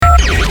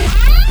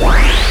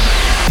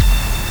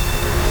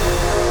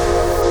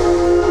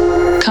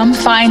Come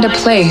find a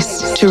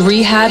place to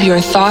rehab your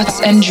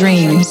thoughts and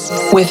dreams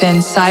within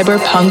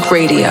Cyberpunk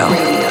Radio.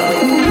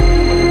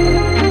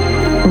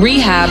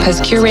 Rehab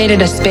has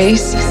curated a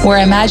space where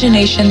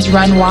imaginations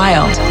run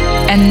wild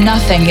and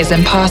nothing is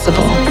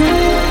impossible.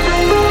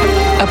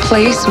 A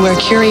place where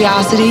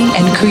curiosity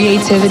and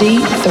creativity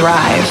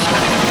thrive.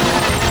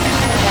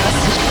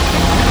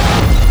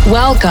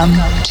 Welcome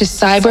to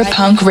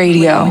Cyberpunk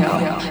Radio,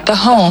 the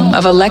home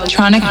of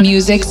electronic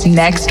music's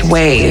next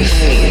wave.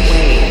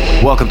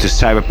 Welcome to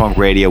Cyberpunk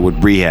Radio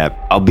with Rehab.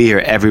 I'll be here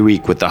every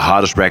week with the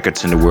hottest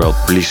records in the world,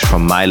 released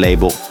from my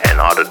label and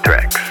other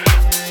tracks.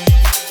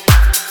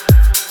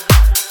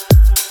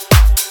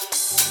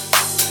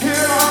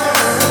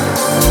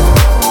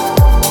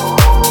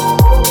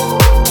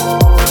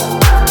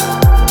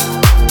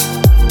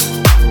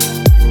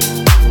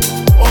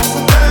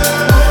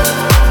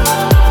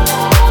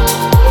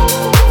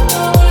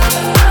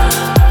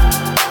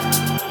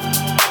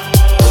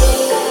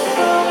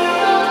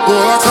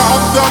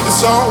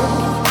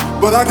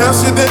 But I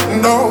guess you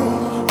didn't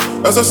know.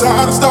 As I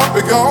try to stop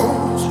it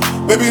goes.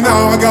 Baby,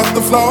 now I got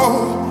the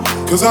flow.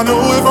 Cause I knew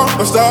it from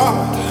the start.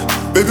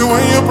 Baby, when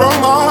you broke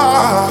my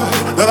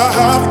heart, that I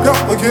had to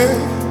come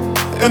again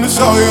and to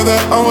show you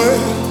that I'm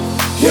with.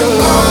 You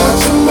lied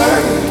to me.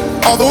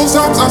 All those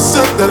times I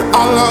said that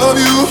I love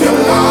you. You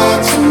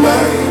lied to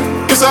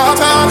me. It's our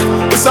time,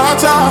 it's our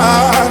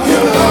time. You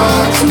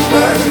lied to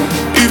me.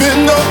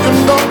 Even though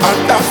you know I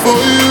die for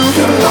you.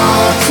 You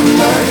lied to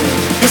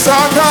me. It's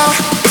our time,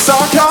 it's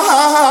our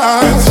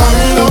time. Been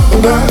turning up the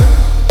night.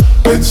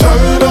 Been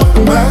turning up the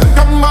night.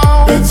 Come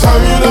on. Been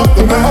turning up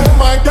the night. Oh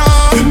my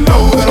God. You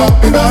know that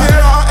I'll be back. Here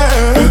I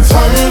am. Been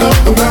turning up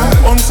the night.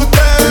 Once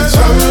again. Been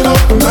turning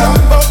up the night.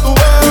 Of the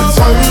world. Been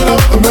turning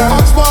up the night.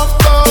 Watch my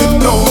flow. You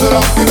know that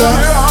I'll be back.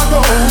 Here I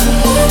go.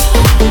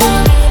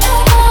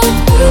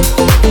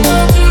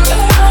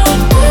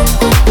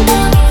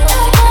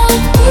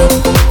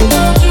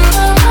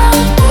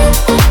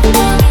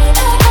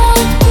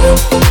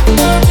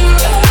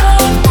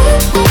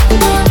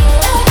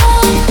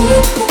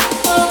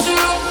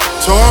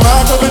 So I'm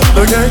back up in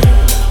the game,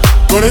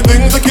 running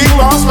things to keep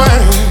my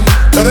Sven,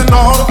 letting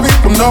all the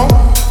people know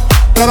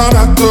that I'm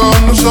actor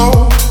on the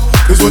show.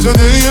 Cause what you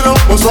did, you know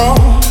was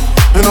wrong,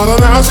 and all the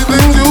nasty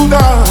things you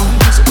done.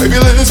 So baby,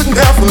 listen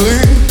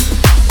carefully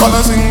while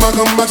I sing my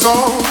comeback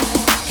song.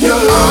 You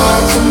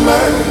lied to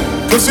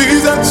me, cause she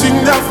said she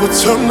never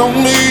turned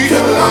on me. You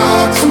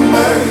lied to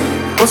me,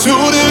 but you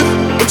did,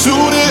 you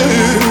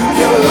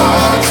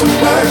lied to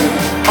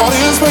me. All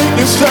this pain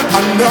and shit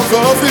I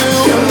never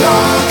feel. You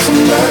lied to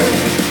me,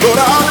 but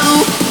I do.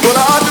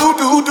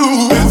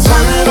 Been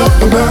turning up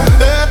the night,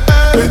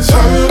 been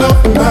turning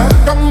up the night.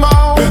 Come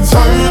on, been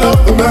turning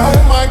up the night.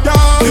 Oh my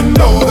God, you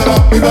know that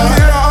I'll be back.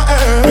 Here I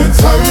am, been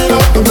turning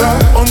up the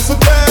night. Once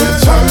again, been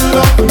turning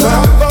up the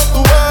night. Love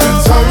the world, been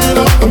turning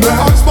up the night.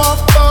 Watch my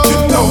flow, you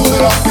know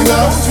that I'll be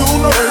back. You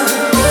know.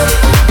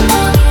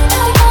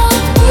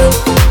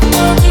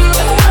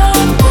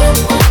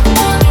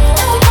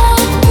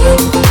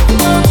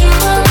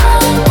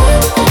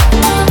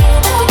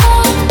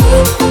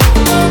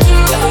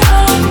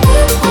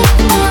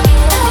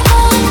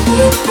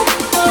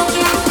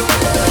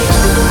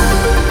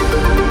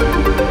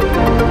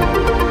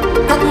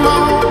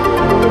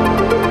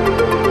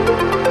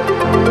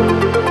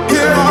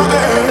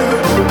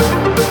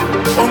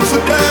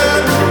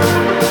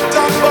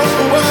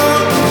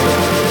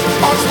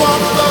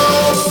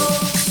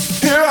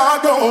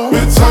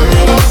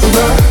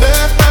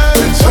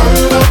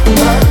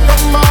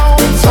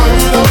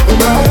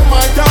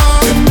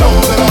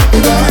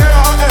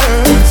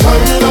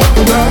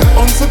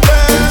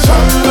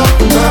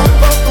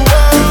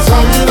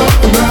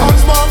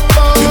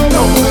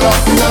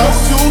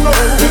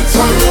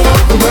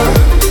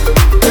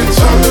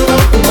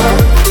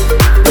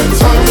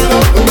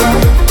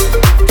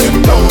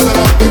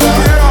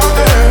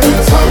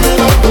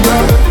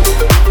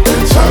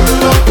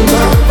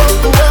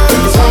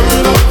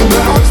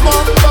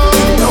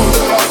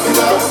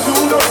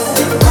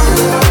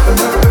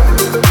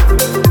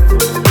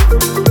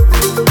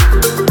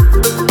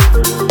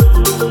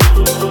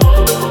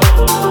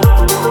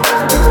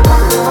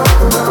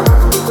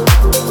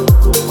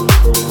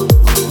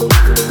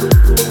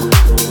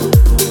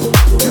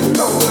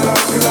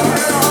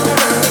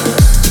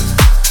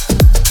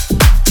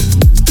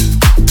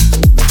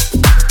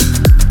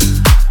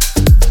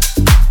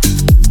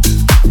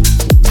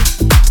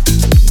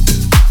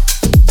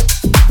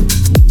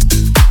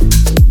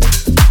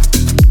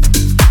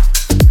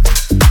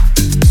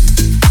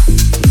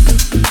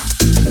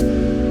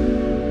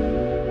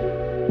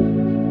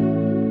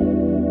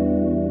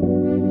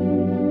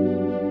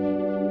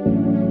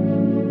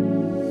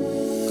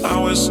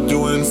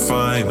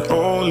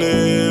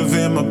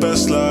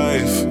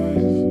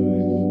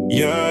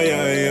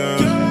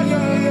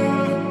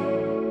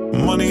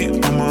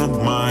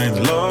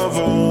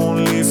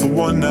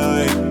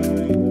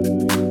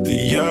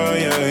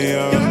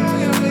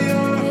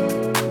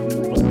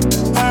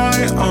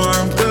 I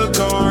armed the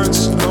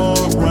guards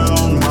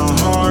around my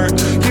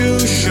heart. You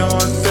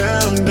shut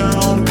them down.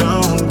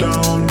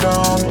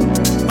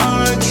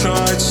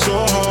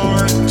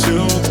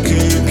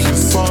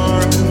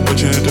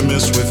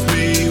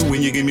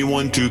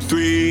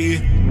 3.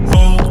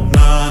 Oh,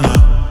 nah, nah.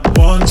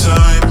 One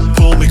time,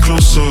 pull me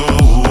closer.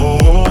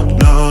 Oh,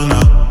 nah,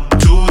 nah.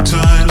 2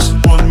 times,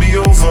 won me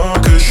over,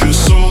 cause you're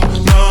so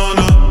nah,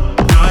 nah.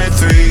 9,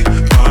 3,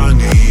 I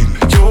need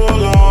your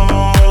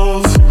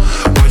love.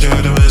 Why'd you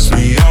have to mess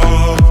me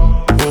up?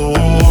 Oh,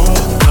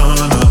 nah,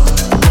 nah.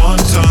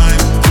 One time,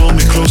 pull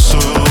me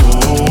closer.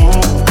 Oh,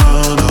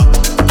 nah, nah.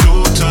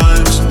 2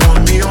 times, won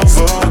me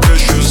over,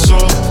 cause you're so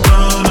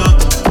nah, nah.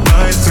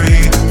 9, 3,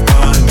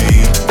 I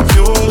need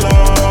your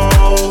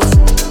love.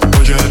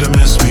 Why'd you have to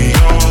mess me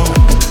up?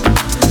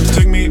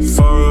 Take me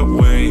far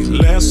away,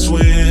 let's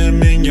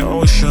swim in your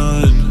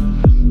ocean.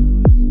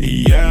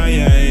 Yeah,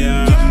 yeah,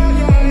 yeah.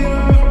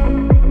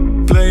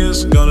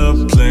 Players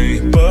gonna play,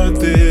 but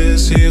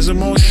this here's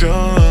emotion.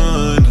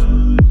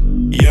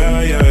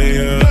 Yeah, yeah,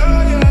 yeah.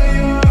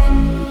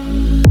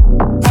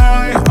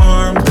 I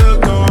armed the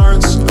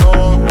guards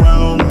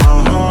around my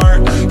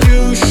heart.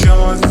 You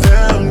shut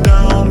them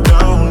down,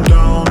 down,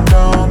 down,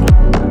 down.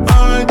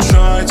 I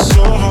tried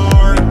so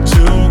hard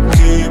to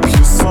keep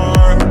you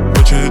far,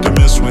 but you had to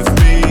mess with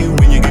me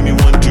when you gave me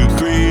 1, 2,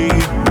 3.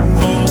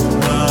 Oh,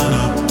 nah,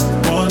 nah.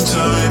 One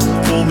time,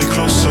 pull me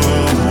closer.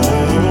 Oh,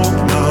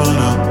 nah,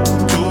 nah.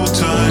 2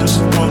 times,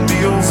 won me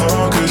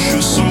over, cause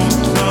you're so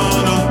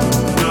nah, nah.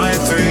 9,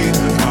 3,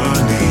 I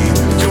need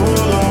your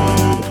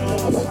love.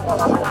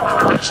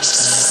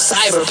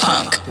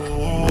 Cyberpunk.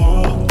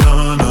 Oh,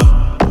 nah, nah.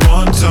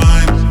 One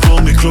time, pull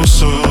me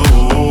closer.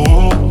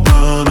 Oh,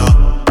 nah, nah.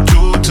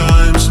 2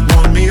 times,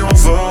 won me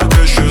over,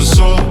 cause you're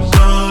so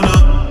nah,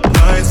 nah.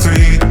 9,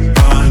 3,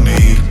 I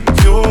need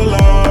your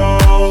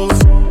love.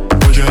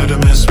 Why'd you have to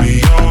mess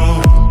me up?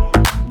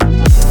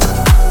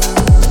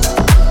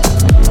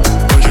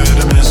 Why'd you have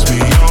to mess me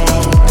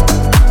up?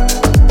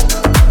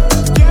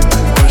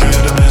 Why'd you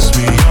have to mess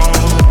me up?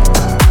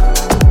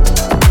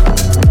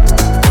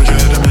 Why'd you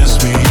have to mess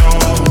me up?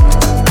 Why'd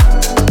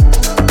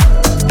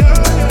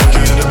you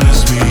have to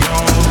mess me up?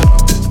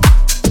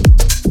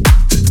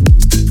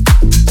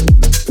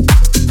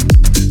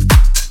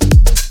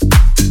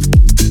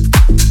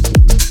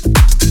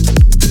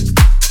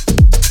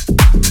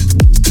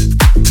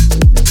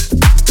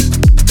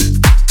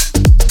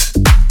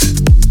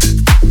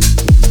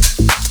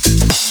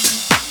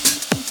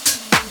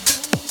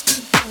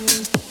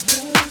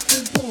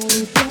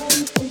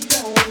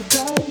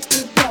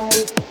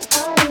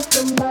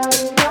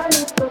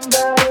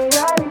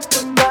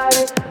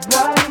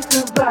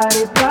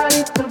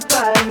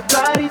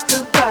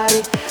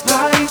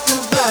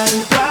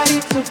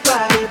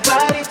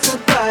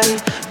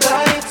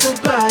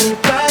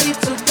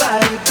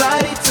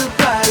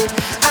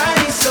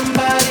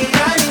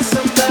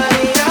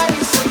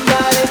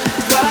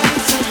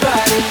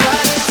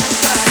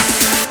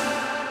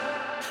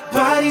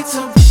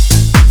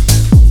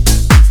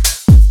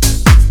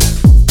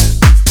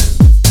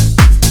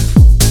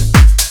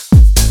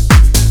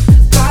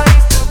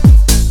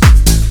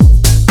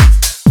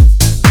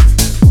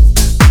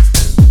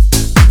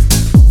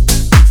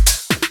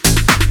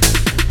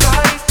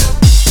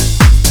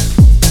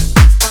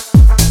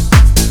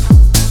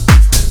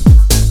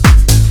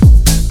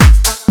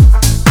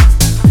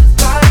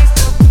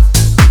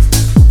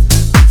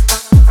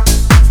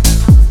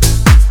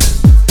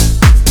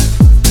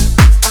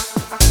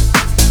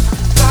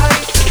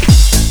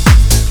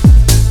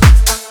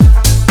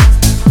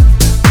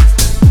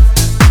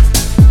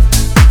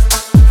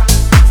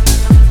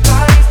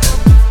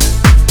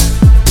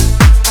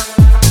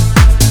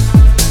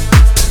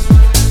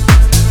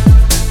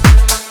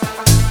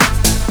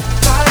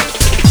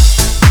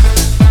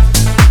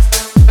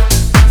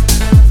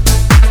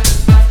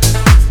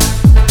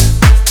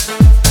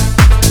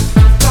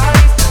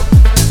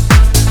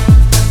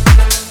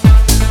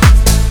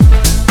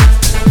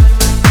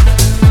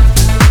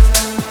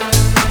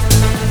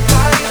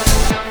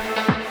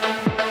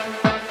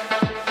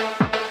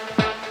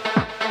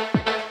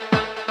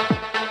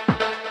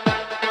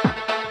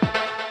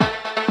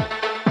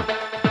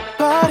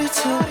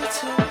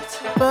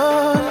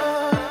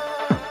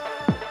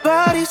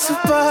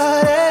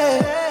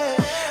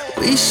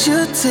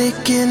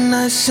 Take it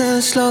nice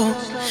and slow,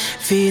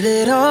 feel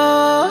it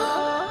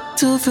all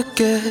to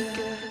forget.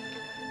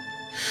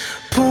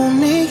 Pull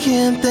me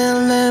in,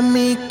 then let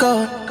me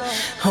go.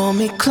 Hold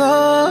me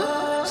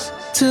close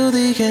to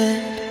the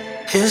end.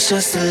 It's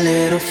just a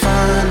little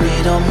fun,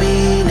 we don't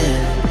mean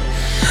it.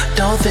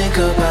 Don't think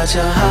about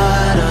your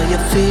heart or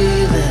your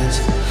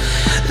feelings.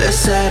 Let's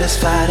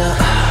satisfy the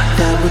heart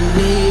that we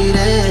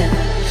needed.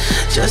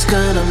 Just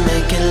gonna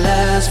make it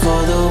last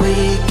for the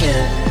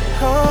weekend.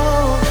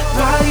 Oh,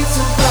 body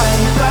to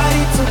body,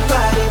 body to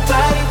body,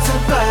 body to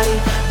body,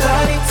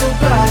 body to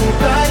body,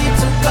 body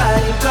to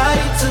body,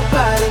 body to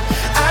body.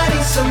 I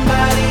need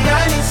somebody,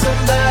 I need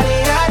somebody,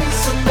 I need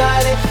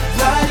somebody.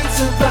 Body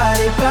to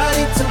body,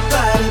 body to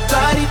body,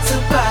 body to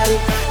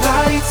body,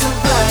 body to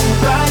body,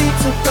 body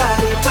to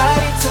body,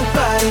 body to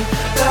body,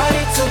 body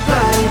to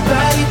body,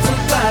 body to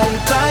body,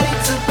 body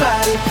to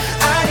body.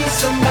 I need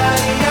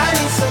somebody, I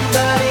need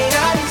somebody,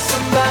 I need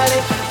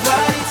somebody.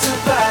 Body to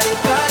body,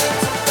 body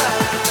to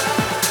body.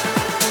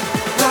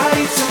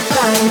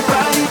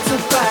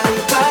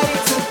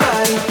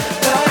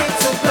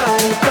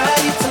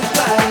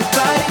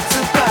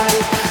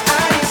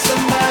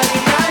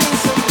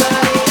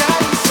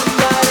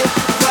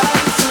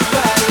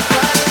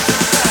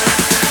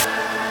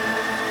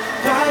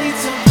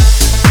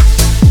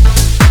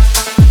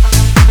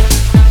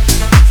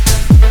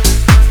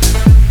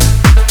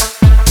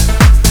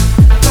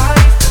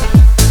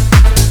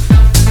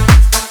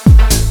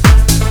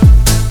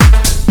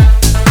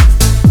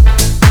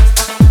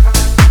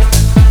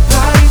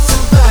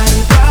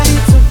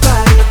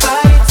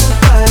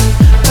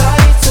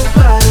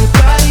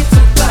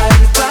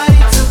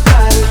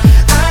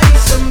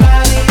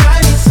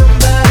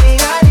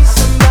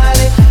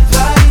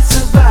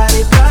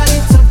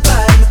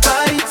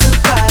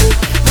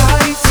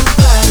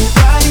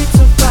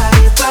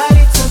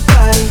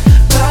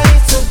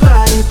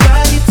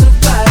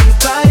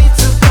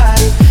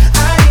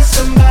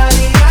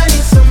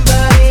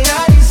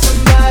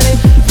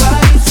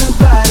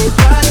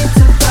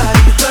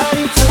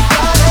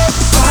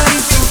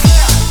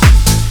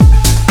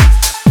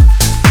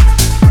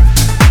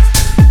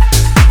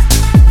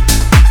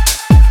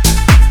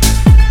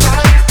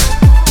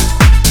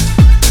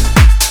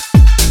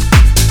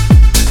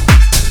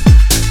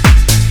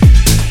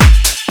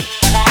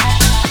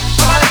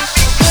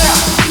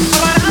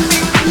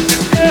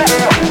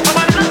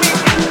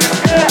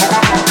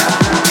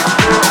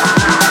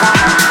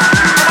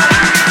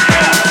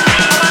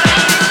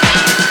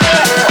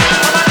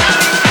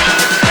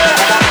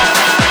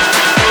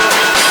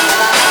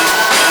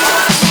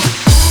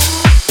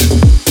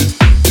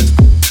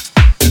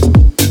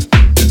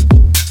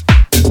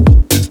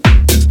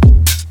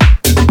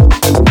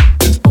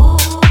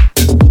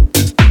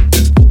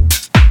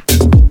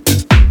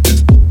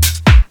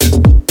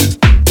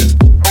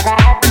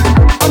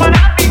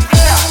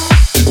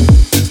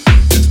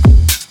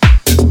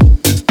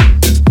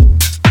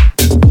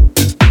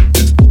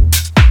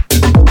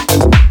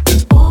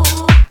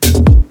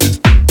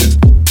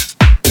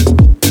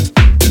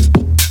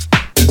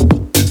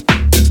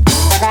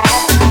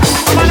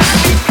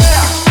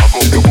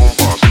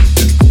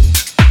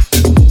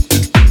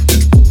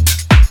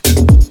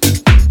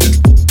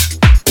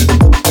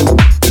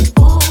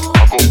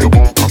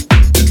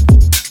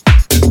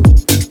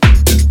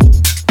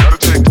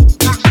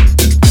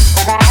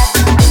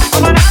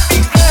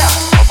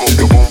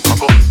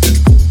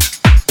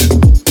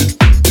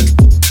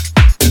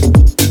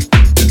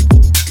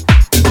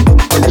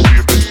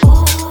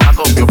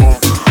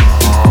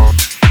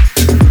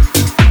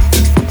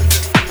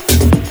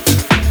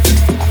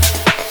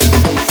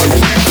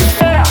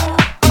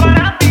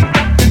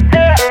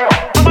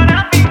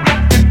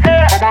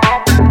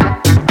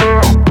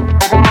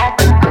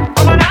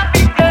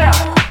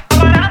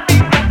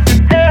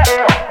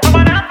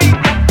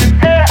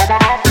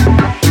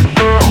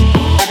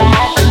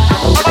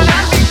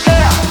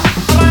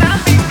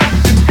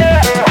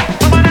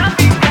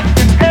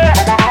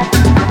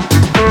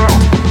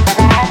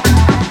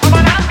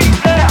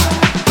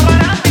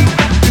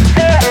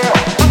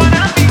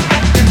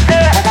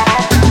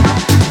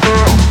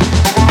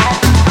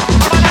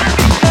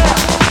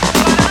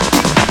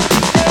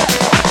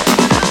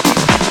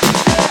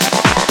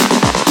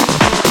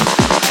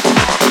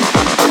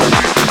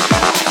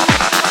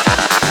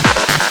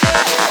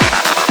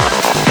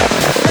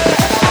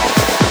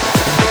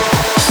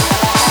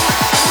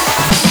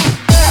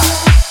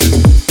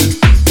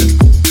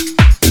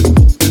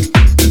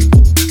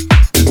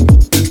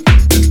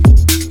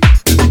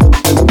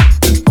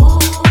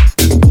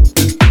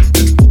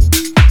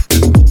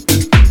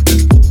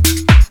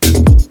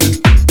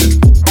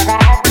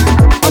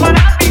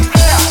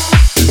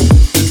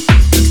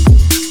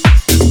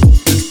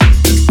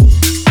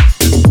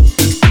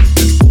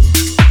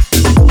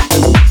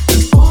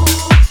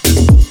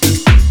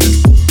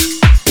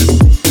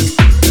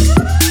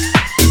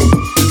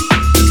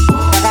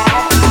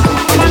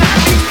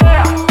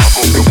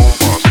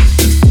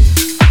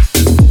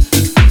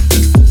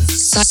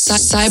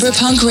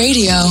 Cyberpunk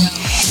Radio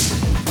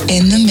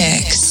in the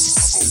mix.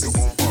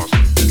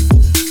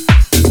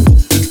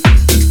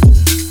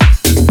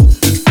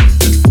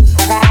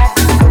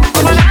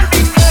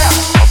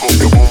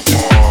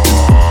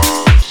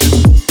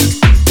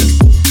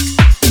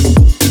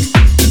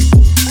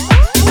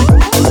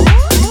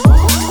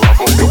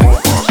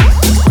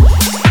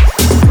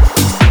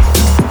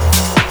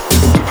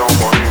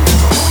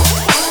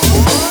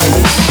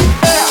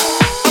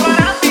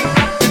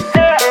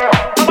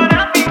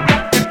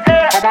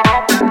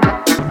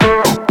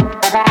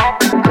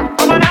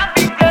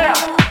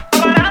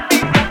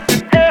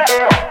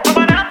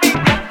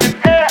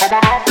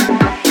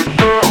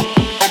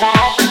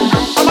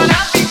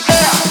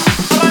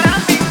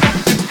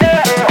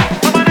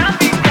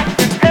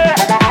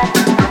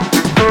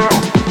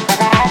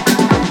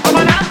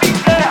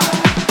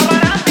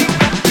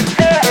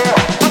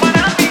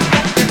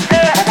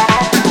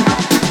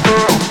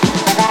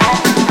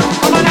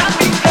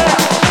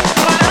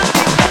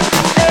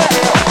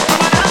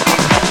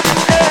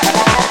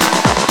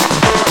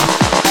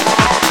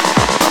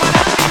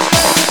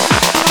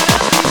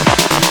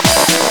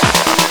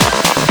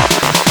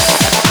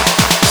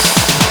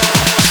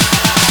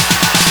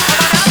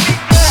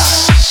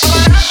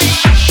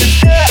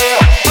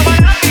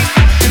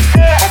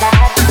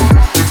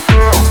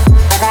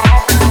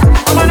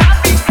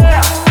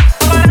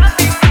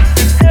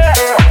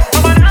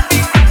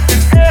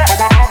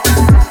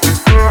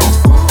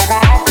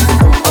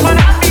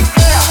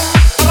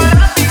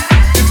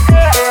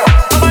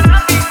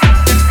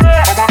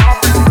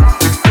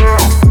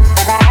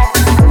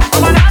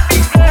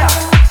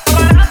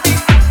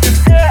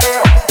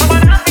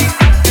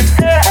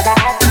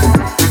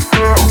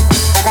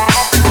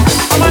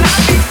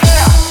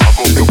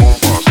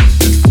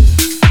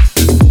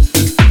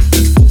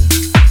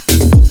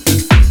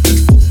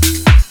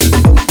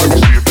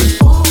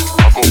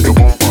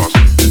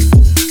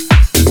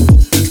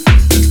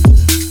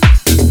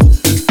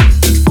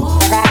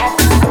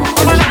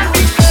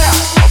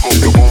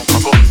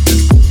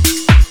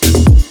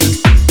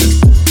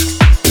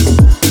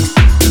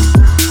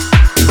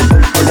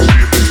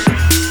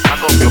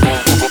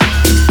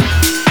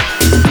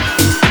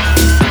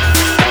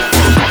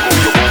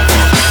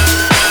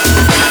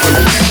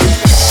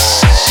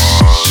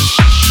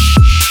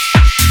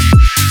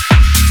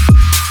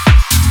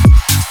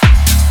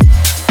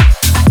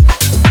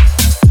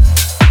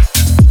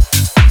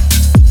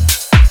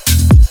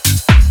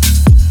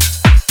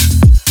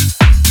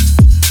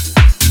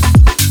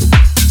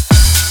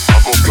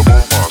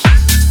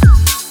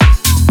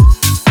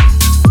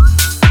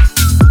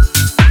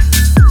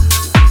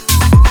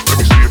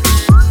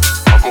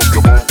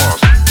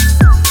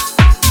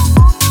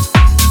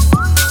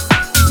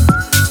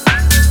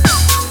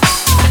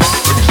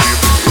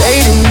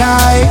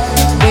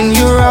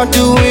 out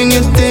doing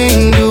your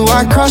thing? Do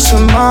I cross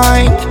your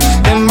mind?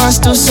 Am I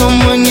still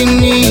someone you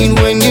need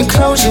when you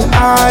close your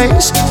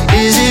eyes?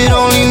 Is it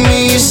only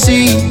me you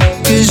see?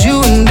 Cause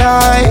you and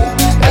I,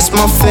 that's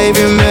my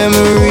favorite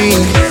memory.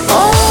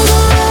 All the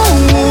wrong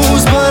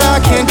moves, but I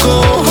can't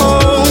go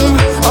home.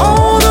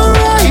 All the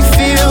right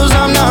feels,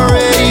 I'm not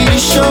ready to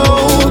show.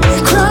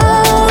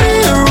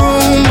 Crowded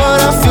room, but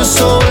I feel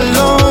so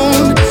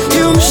alone.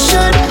 You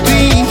should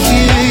be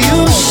here, you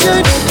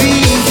should be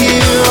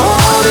here.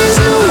 All these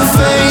new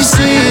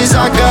faces,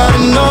 I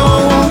gotta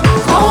know.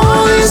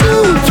 All these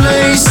new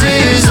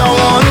places, I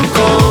wanna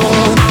go.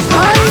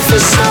 Life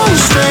is so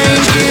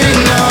strange,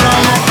 getting out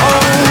on my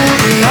own.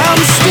 And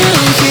I'm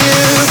still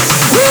here,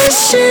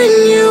 wishing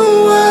you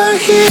were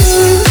here.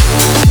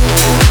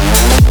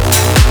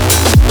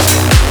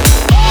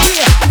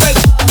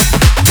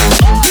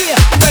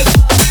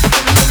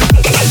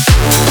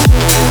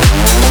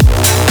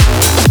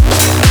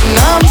 And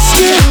I'm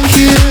still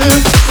here,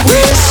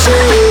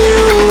 wishing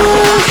you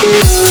were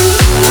here.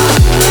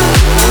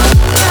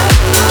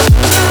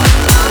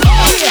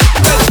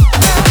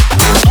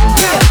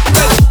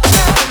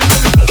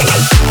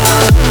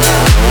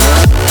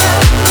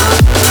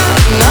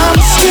 And I'm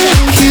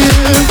still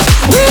here,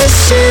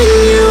 wishing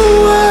you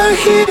were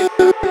here.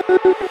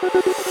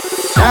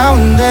 Now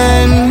and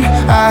then,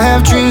 I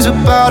have dreams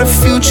about a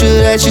future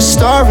that you're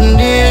starving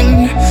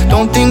in.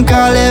 Don't think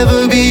I'll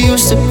ever be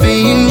used to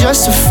being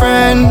just a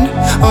friend.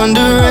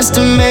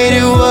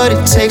 Underestimated what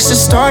it takes to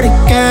start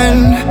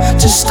again.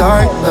 To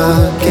start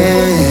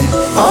again.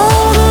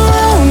 All the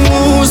wrong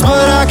moves,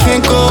 but I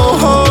can't go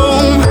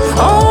home.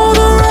 All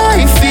the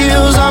right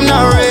feels, I'm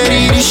not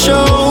ready to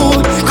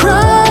show.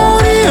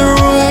 Crowded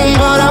room,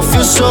 but I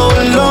feel so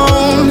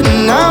alone.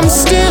 And I'm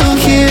still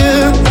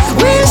here,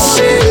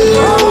 wishing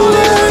you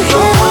were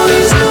here. All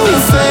these new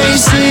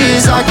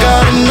faces, I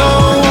gotta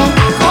know.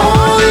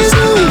 All these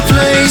new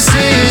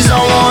places, I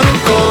wanna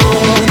go.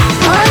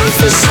 Life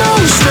is so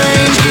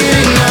strange,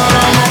 getting out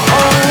on my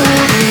own.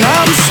 And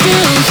I'm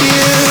still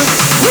here,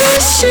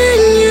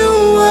 wishing you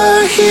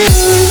were here.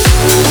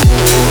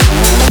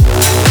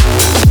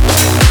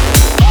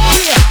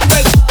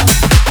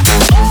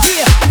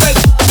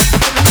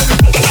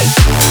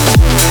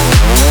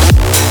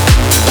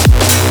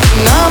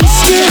 And I'm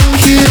still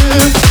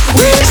here,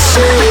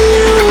 wishing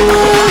you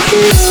were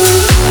here.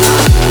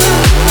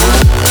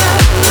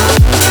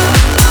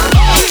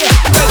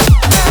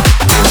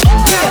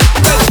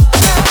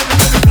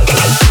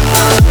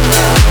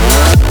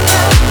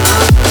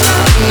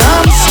 And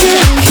I'm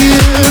still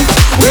here,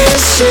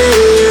 wishing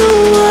you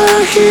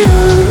were here.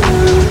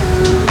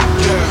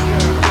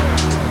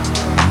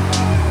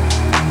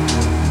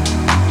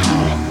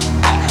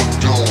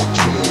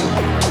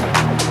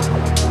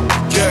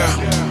 Yeah.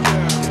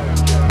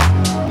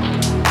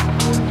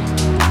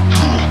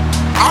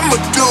 I'ma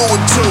do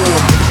it to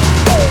him.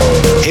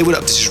 Hey, what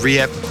up? This is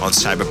Rehab on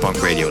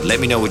Cyberpunk Radio. Let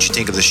me know what you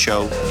think of the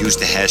show. Use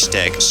the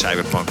hashtag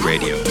Cyberpunk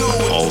Radio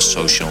on all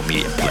social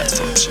media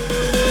platforms. Do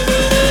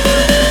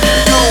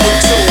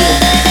it to him.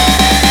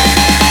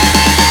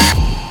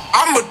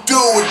 I'ma do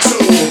it to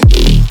him.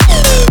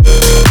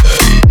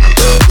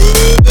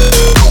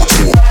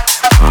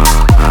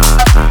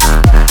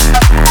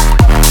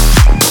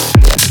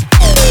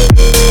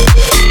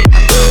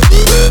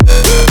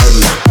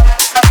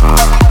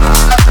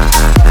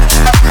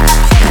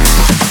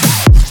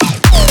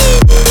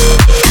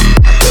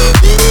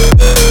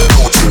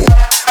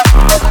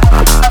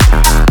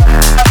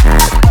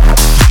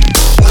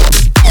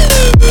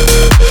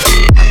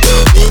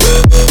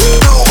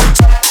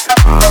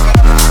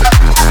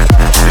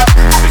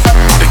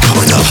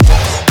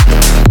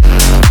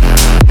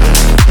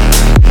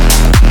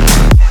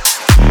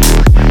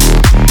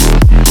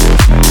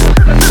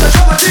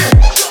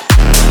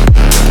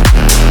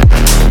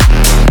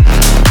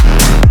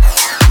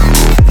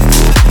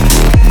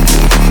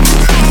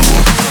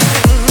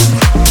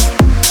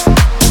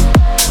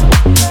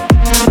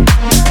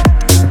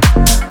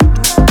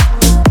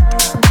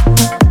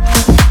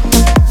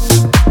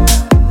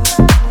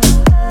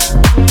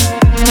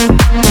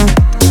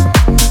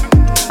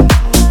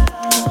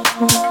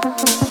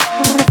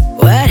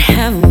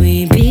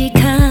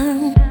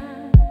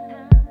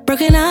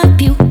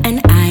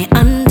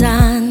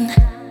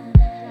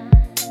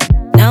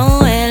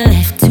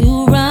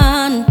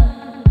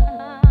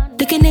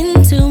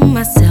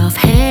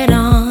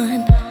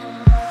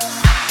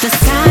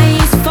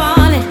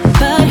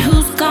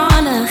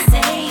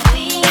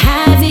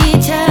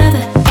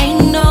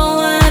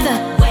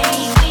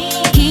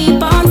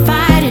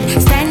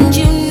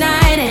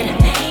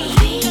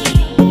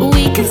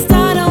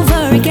 Start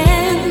over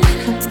again.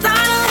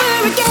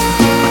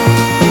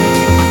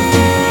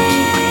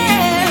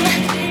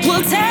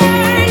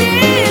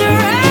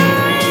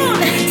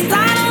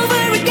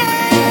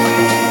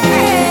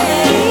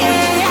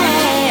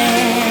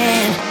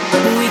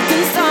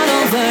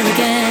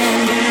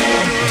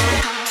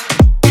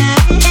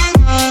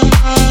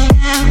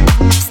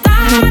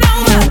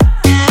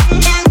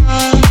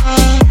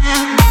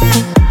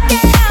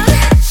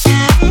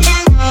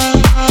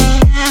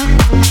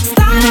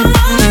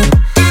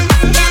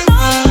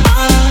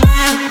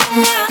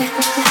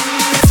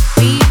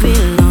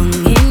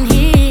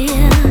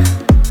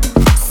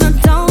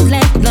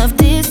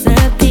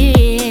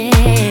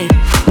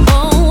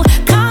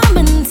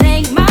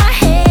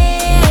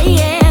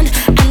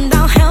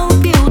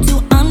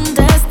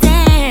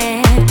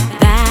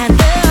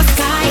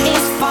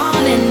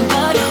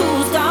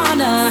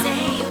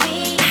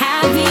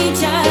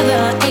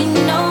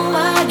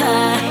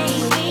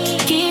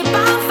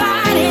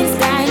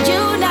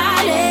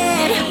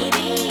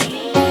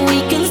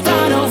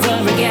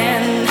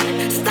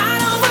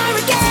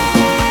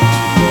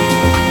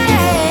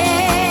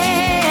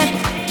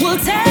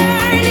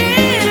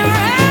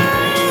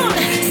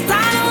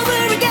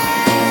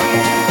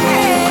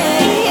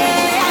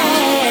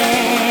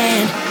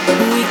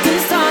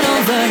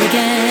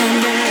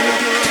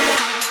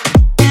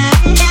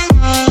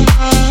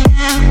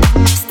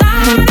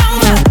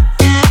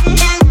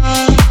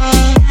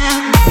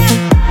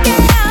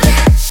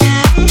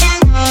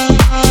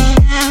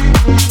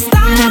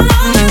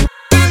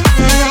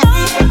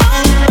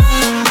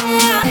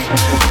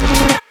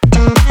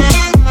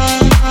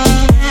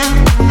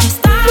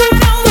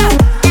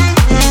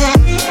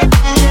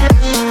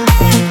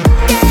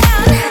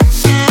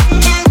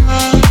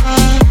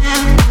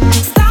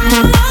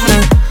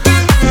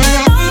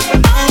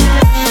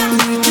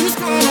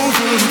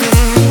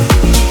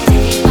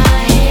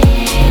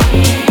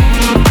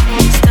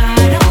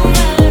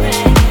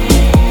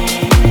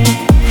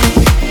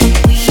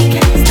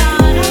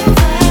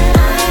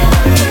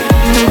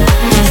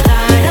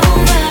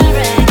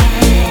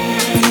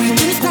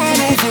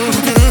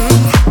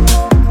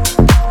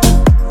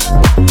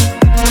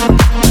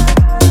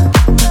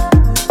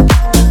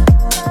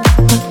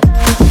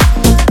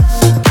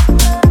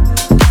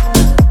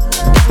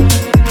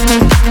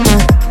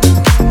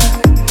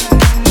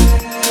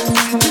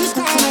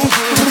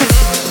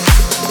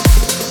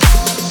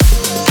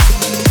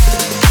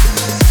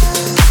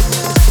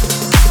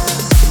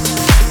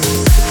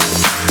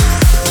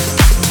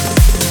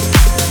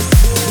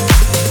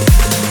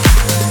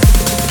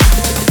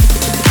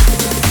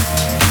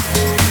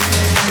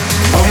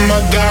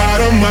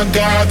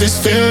 These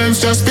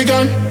feelings just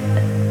begun.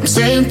 I'm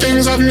saying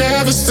things I've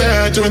never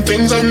said, doing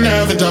things I've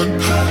never done.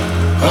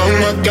 Oh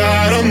my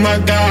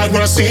God,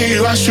 when I see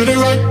you I should it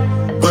right,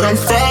 but I'm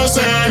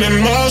frozen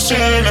in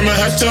motion and my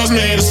head tells me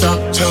to stop,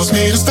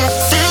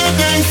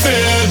 feeling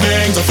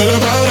feelings I feel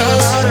about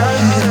us.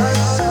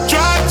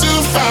 Try to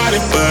fight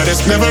it, but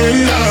it's never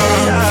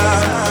enough.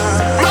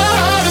 My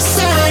heart is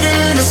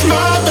hurting, it's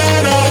more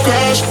than a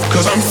crush,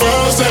 cause I'm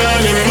frozen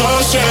in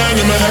motion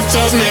and my head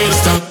tells me to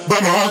stop,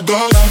 but my heart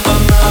goes.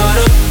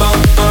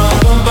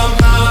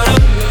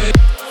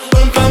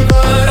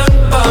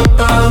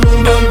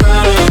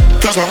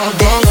 That's where I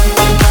go.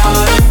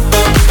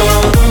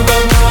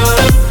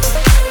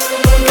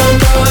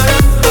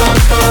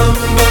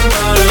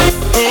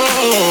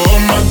 Oh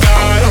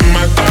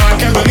my God,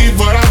 can't believe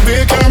what I've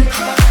become.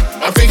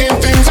 I'm thinking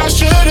things I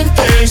shouldn't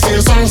think,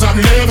 singing songs I've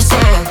never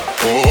sung.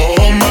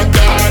 Oh my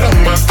God,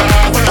 when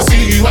I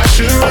see you I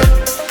should run,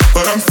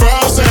 but I'm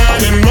frozen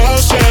in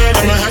motion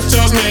and my head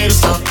tells me to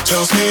stop,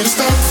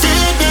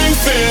 feeling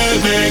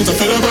feelings I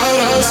feel about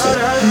us.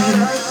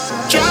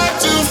 Try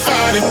to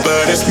fight it,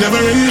 but it's never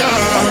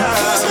enough.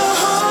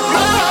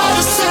 My heart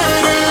is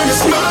hurting,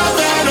 it's more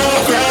than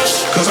a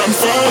crash, cause I'm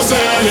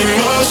frozen in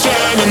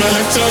motion and my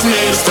head tells me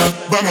to stop,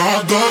 but my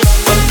heart goes.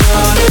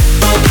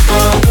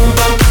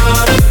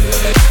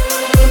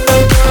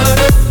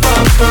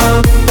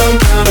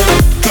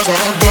 That's my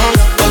heart goes.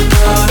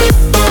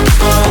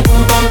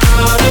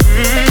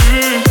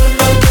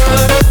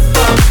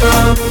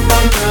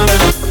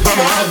 But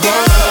my heart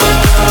goes.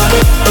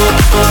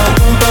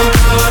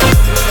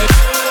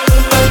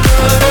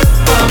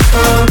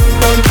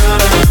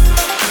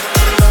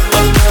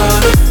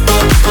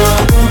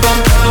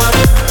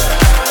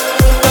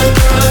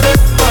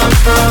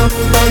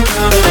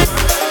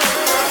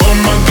 Oh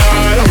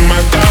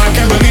my God,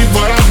 can't believe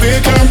what I've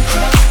become.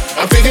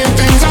 I'm thinking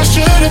things I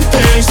shouldn't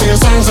think, singing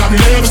songs I've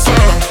never sung.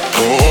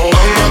 Oh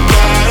my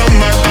God,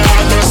 when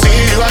I see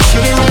you I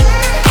shouldn't run,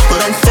 but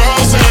I'm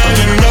frozen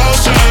in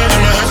motion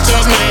and my head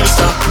tells me to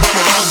stop, but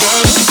my heart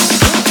goes.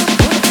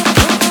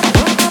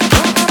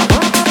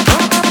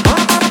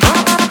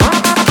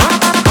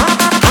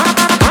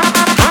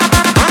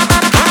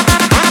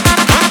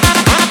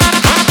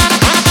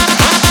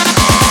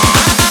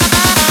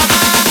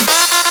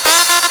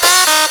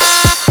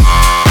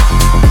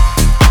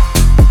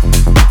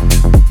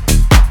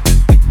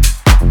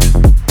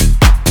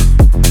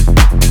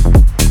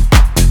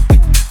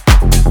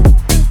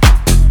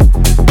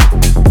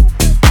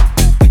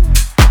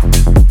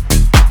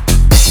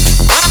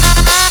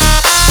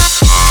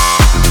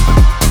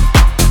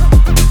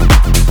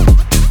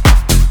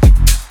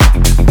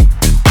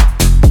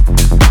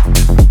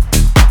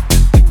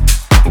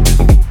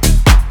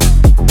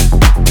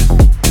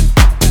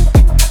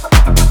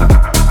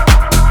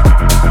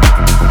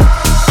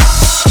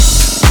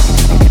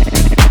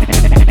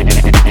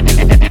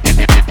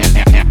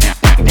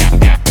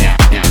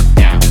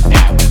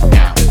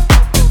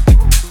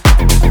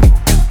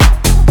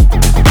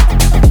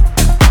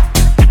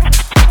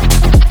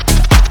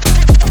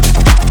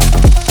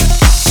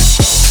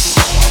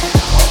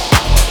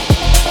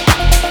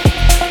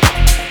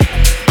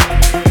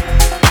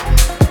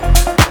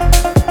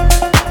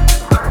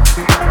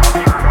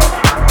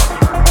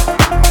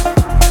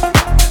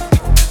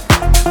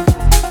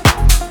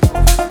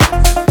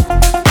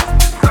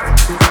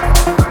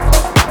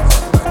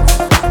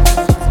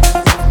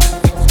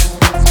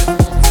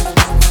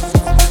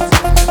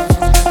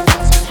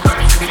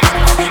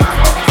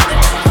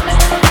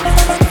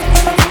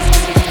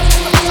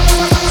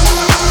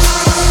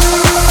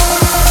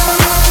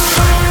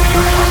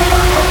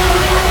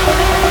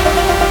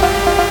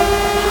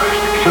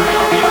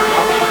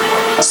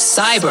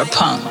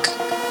 Cyberpunk.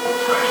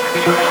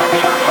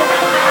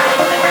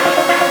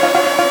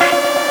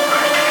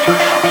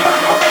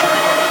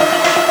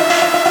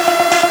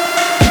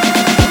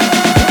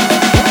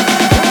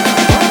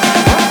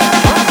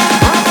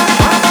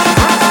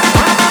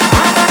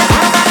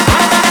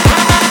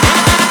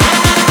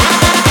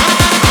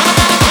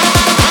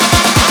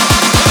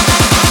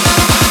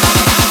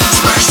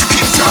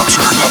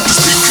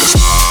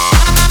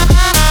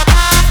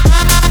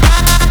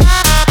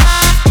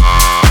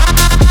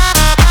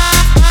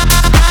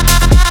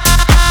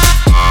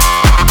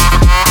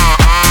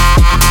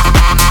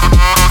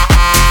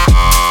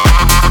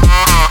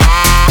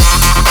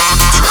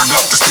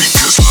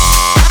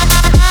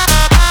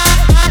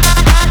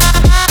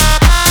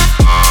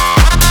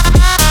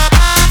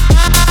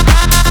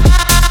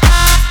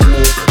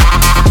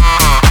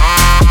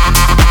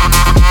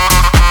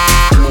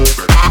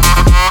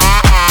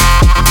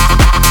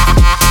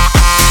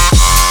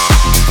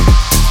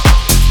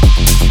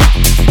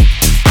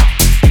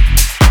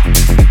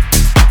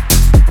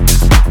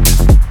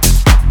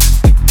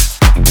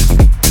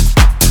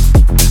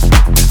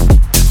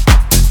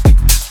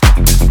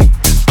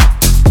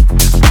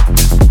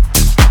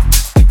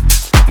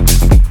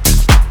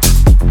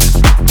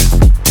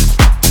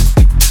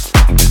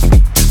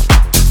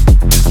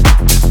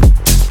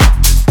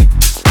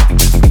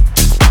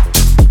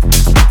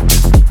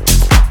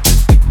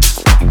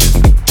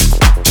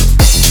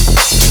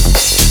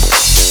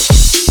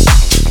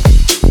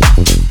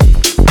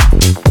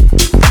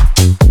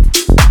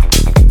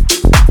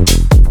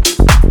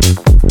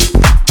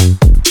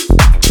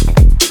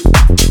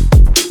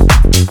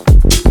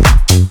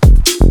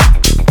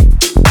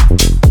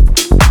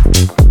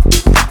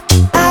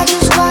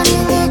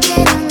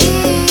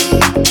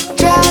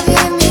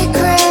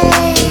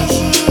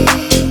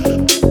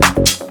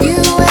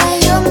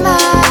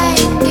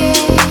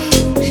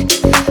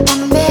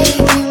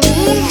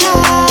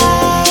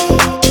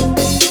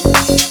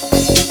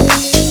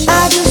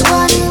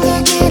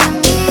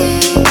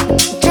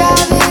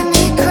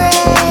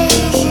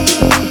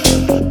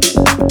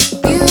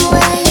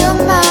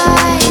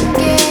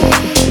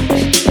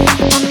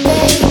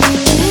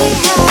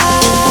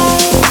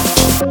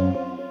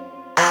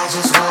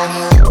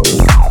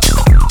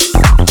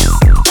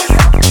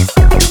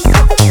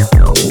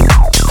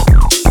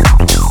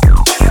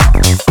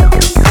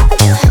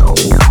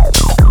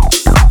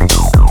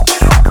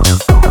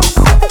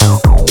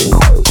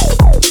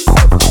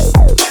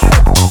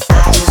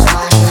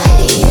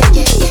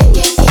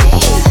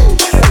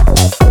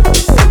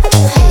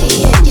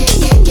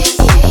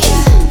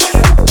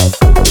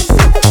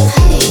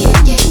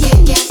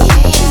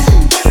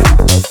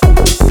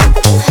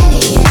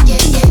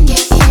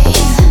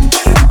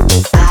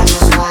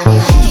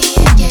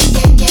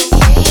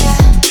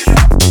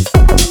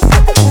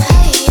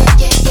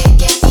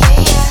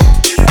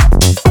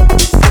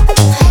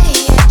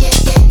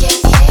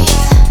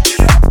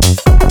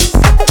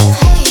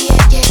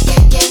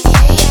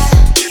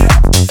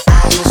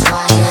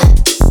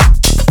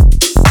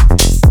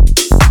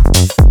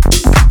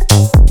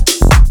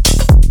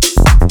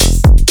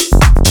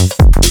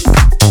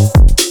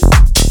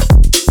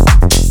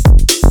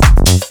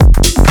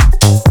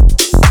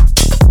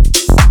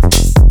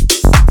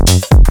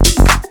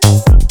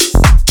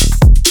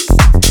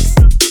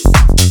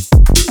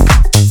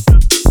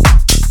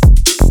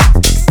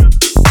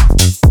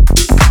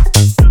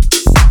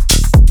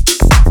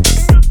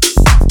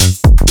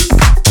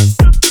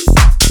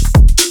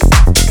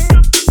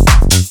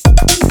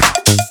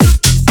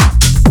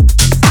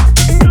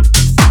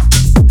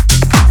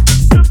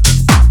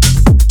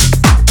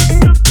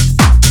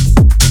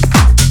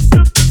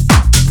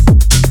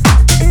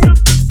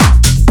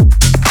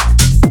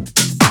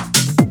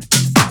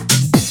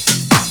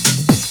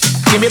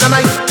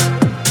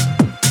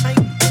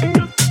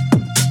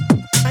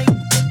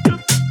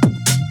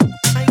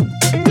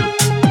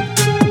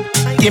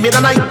 Give me the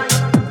night.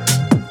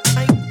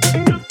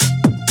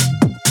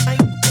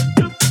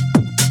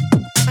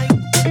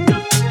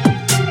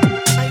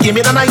 Give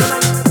me the night.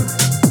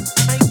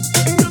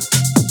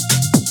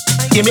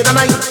 Give me the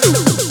night.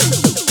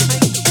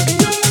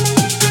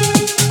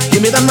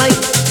 Give me the night.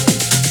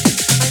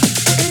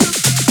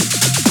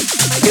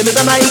 Give me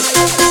the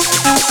night.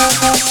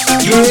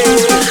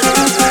 Yeah.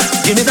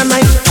 Give me the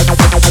night.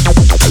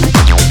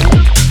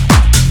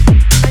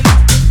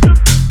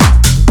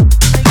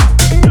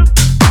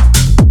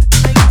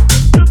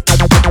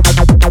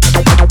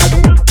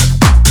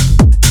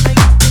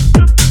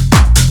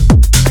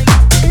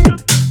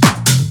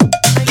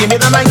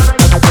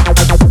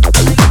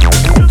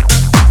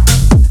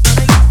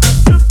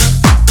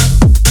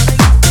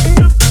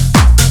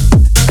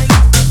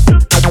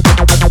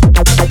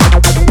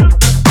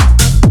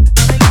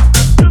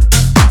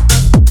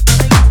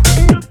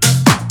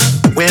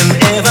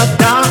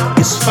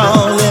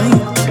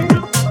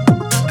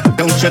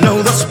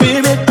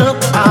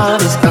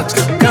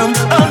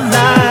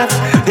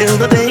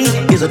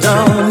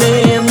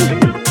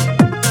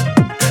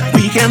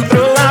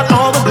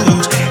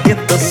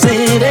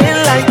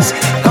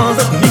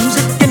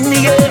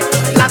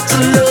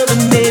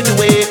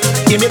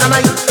 Give me the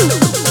night.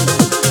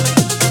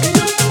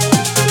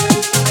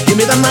 Give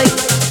me the night.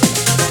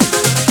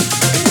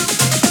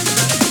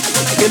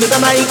 Give me the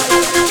night.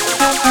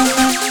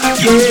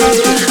 Yeah.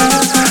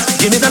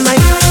 Give me the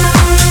night.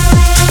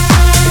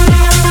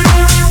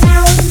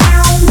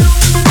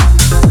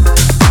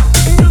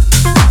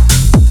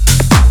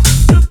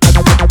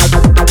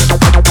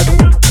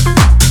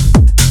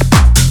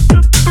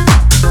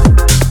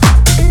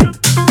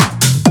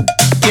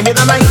 Give me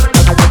the night.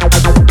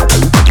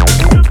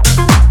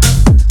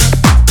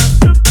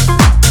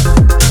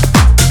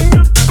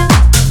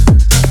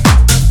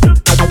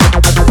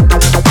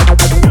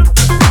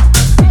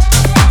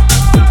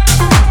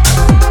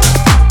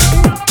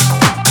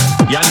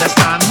 You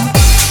understand?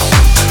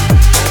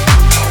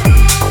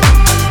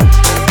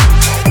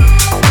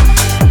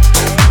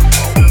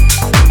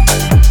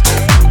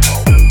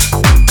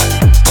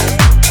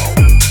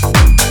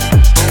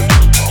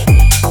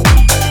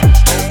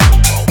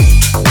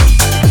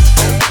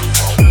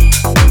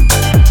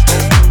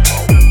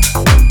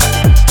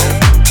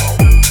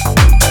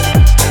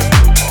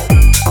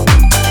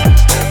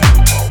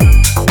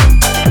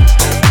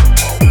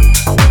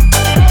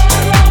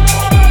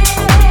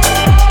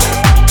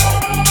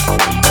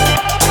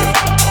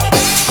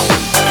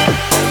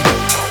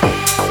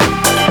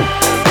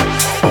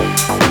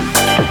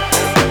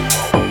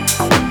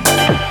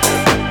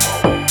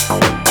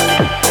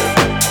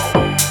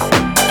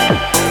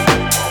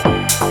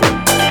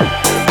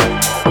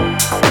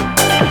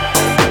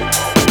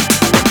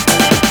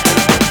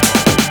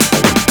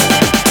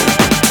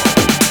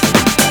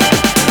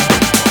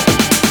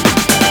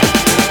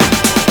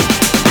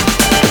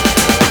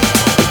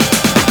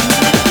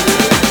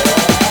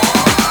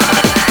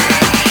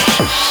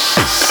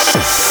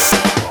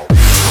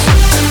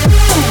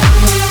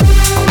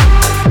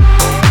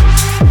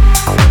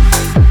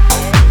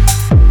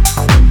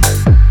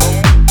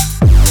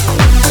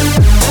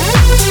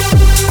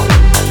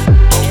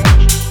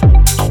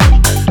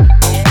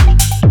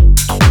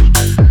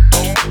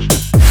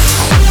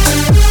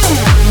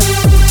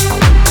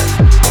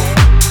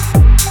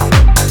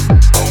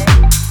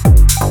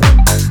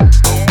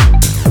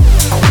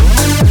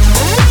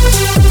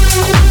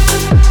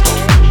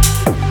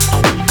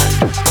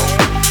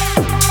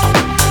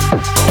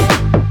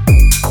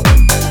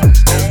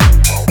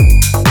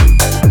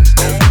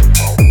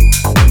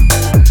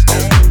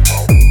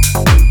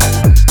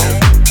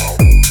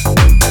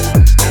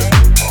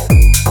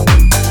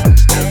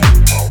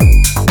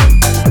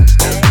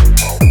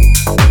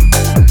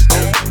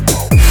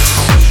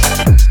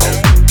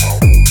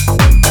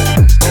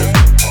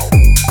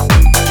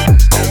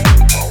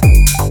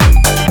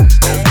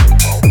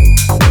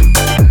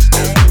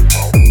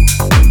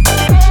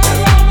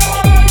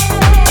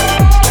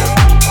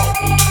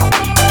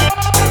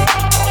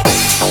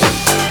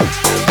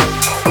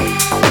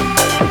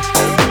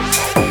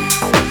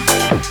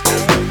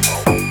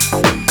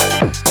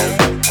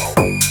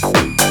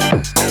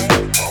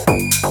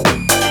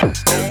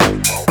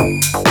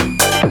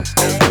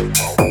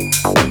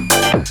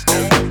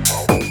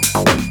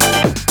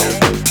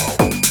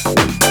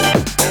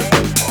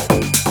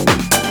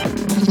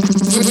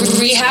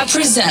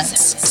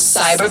 Presents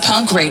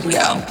Cyberpunk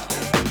Radio.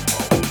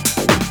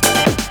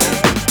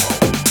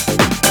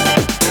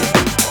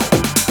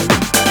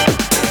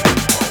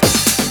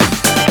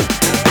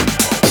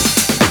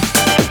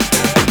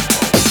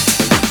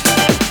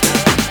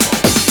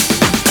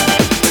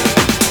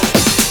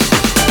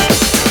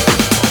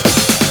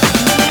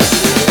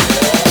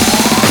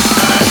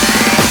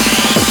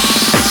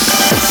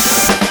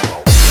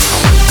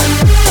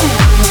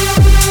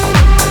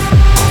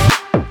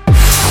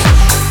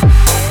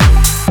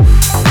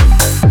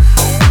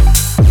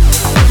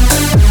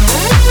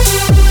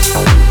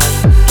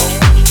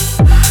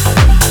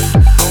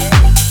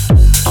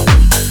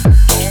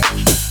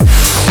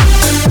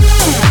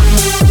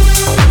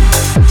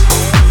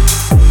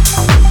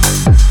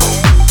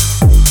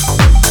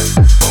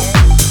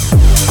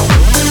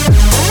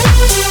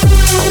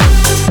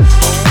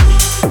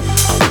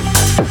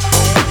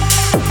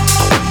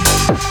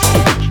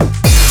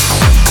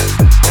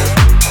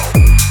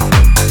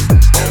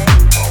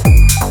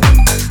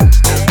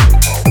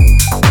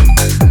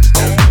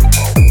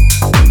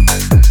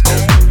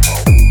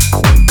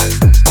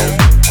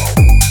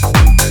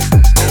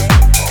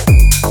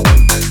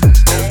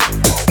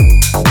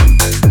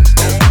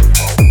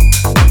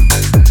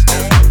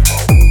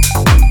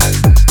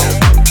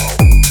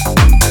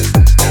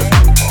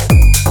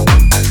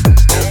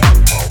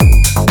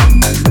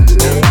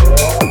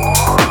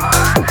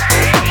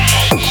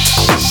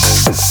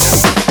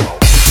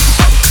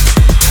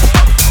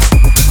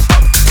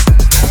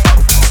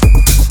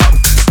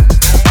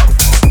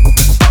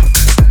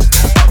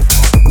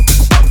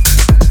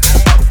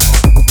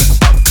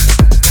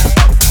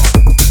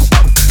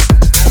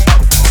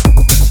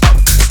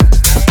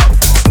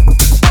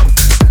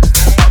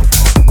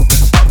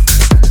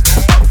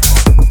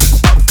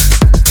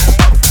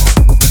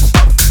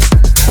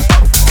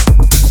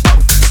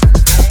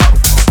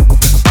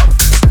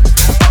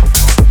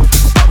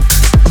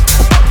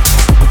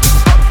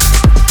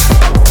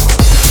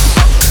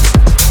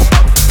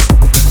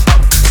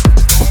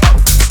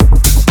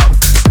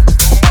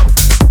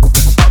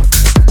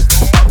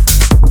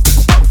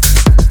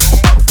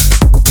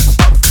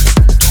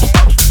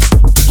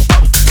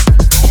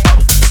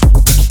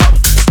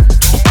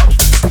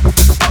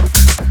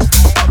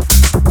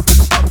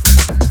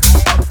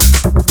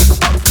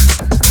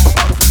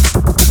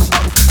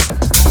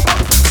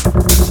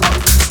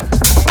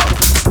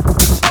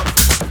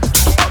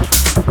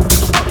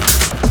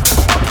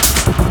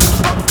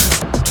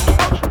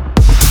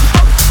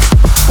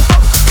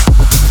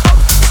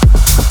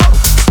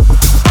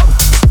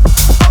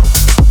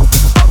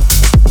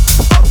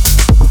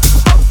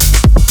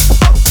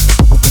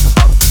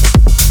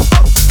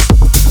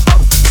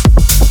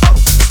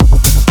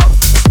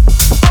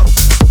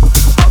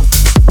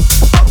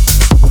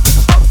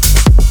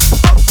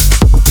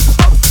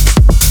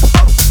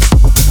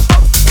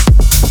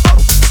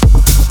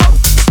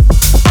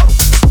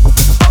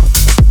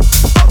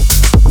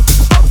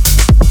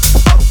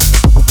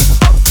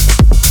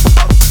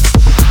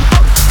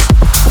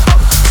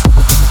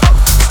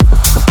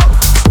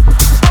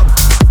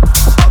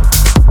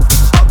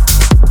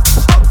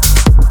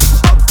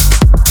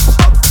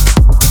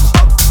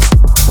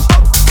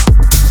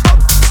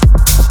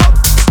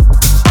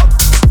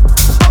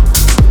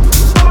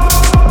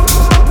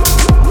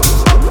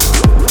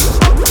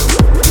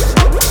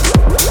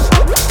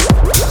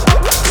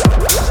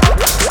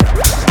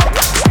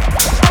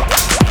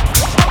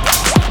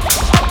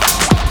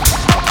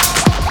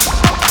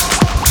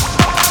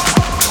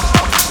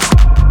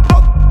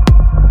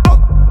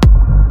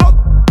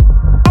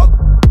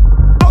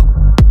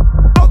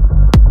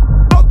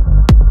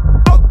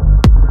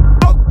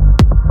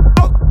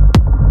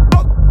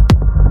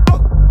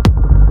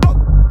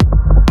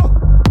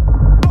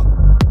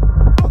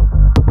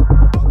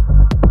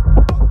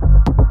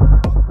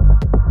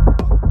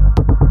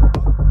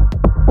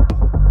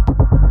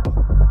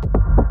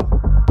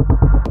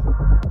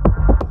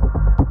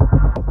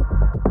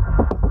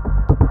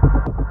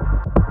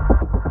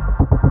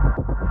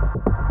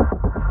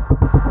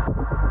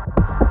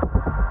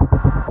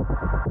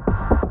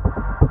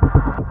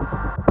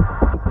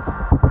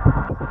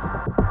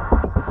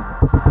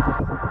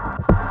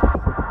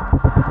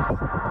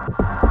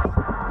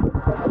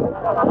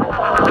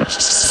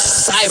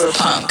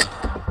 Cyberpunk.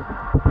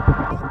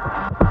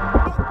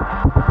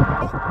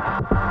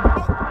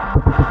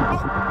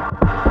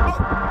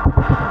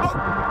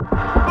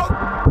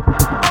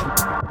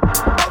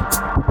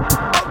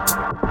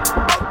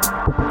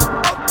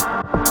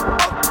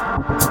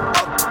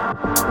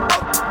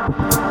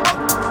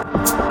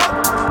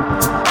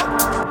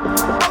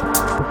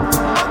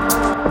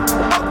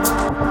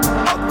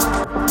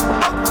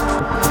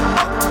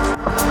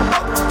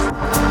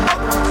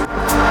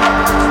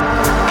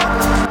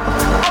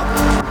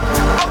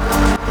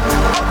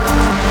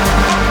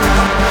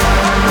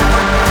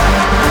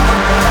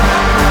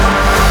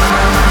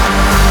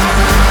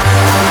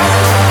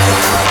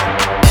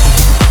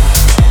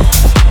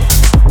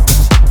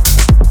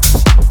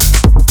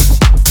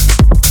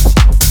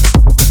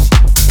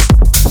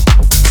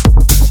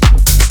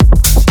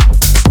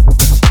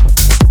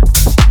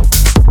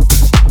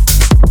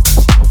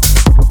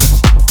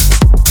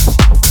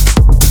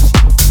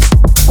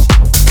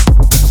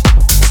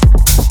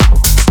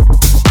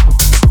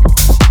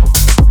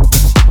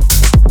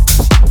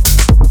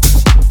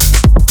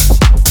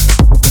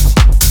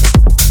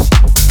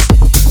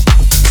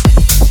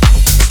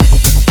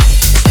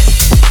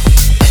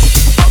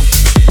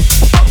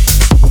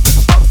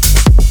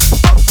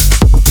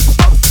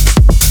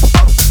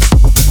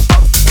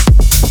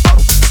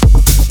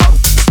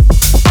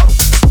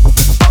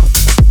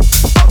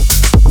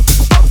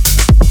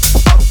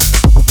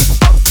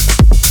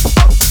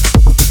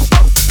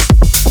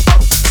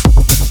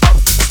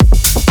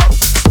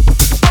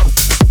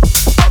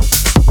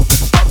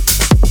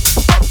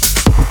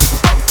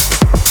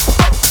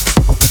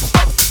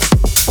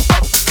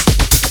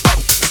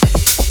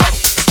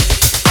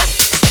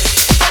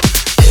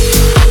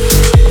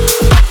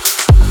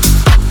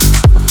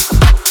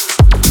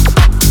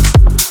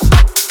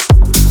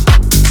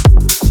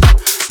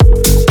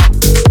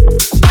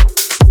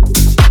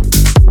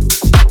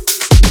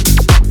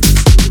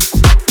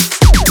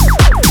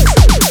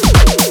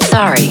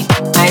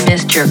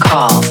 Your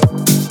call.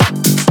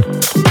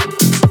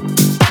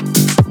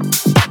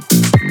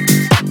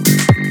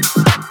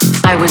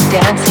 I was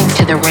dancing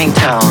to the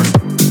ringtone.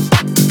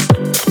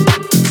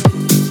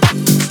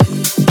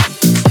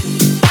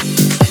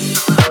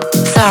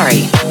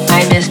 Sorry,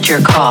 I missed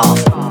your call.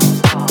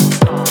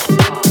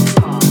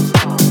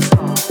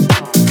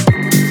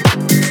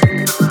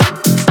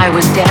 I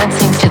was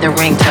dancing to the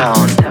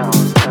ringtone.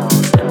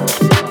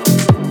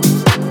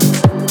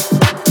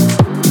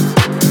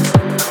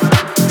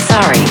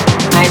 Sorry,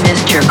 I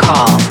missed your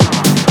call.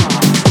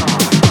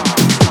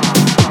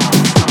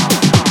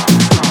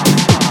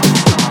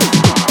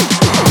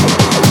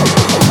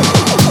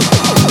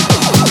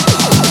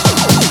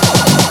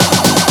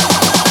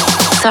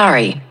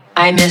 Sorry,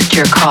 I missed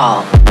your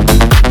call.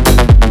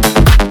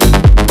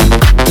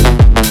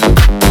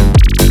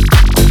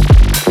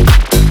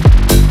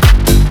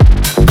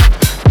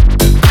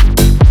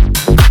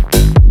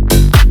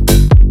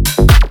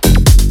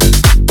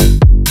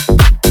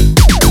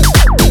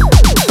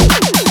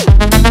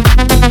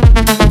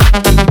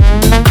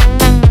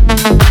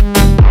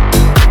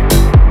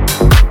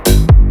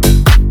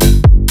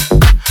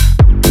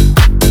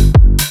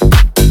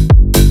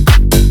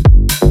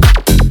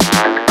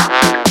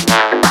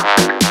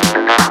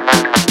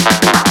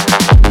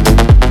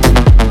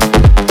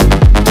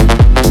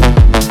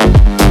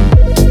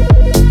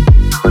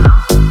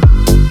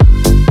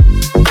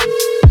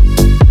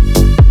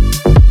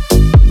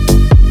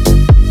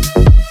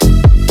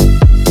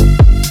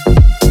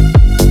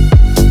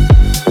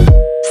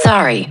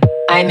 Sorry,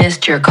 I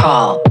missed your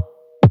call.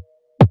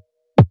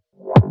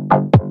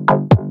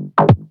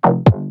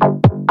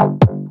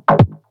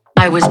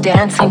 I was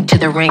dancing to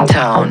the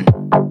ringtone.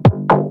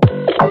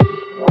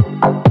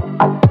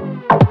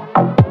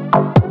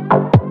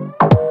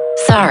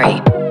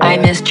 Sorry, I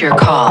missed your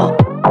call.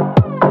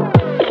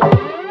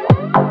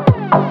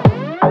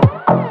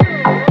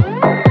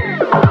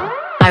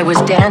 I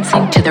was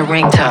dancing to the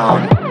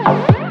ringtone.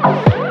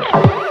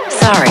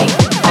 Sorry,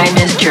 I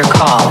missed your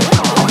call.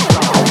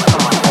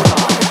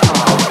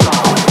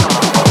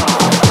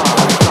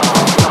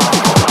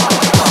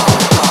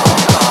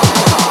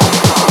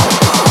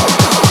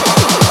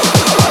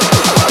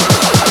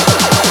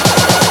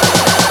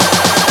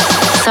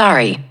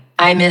 Sorry,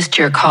 I missed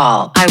your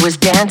call. I was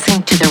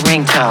dancing to the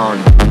ringtone.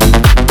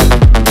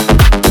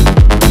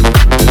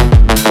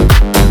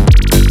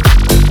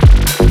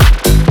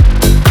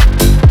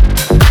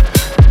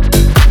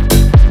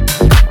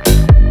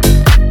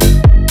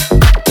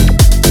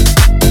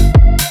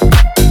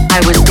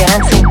 I was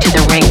dancing to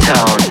the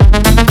ringtone.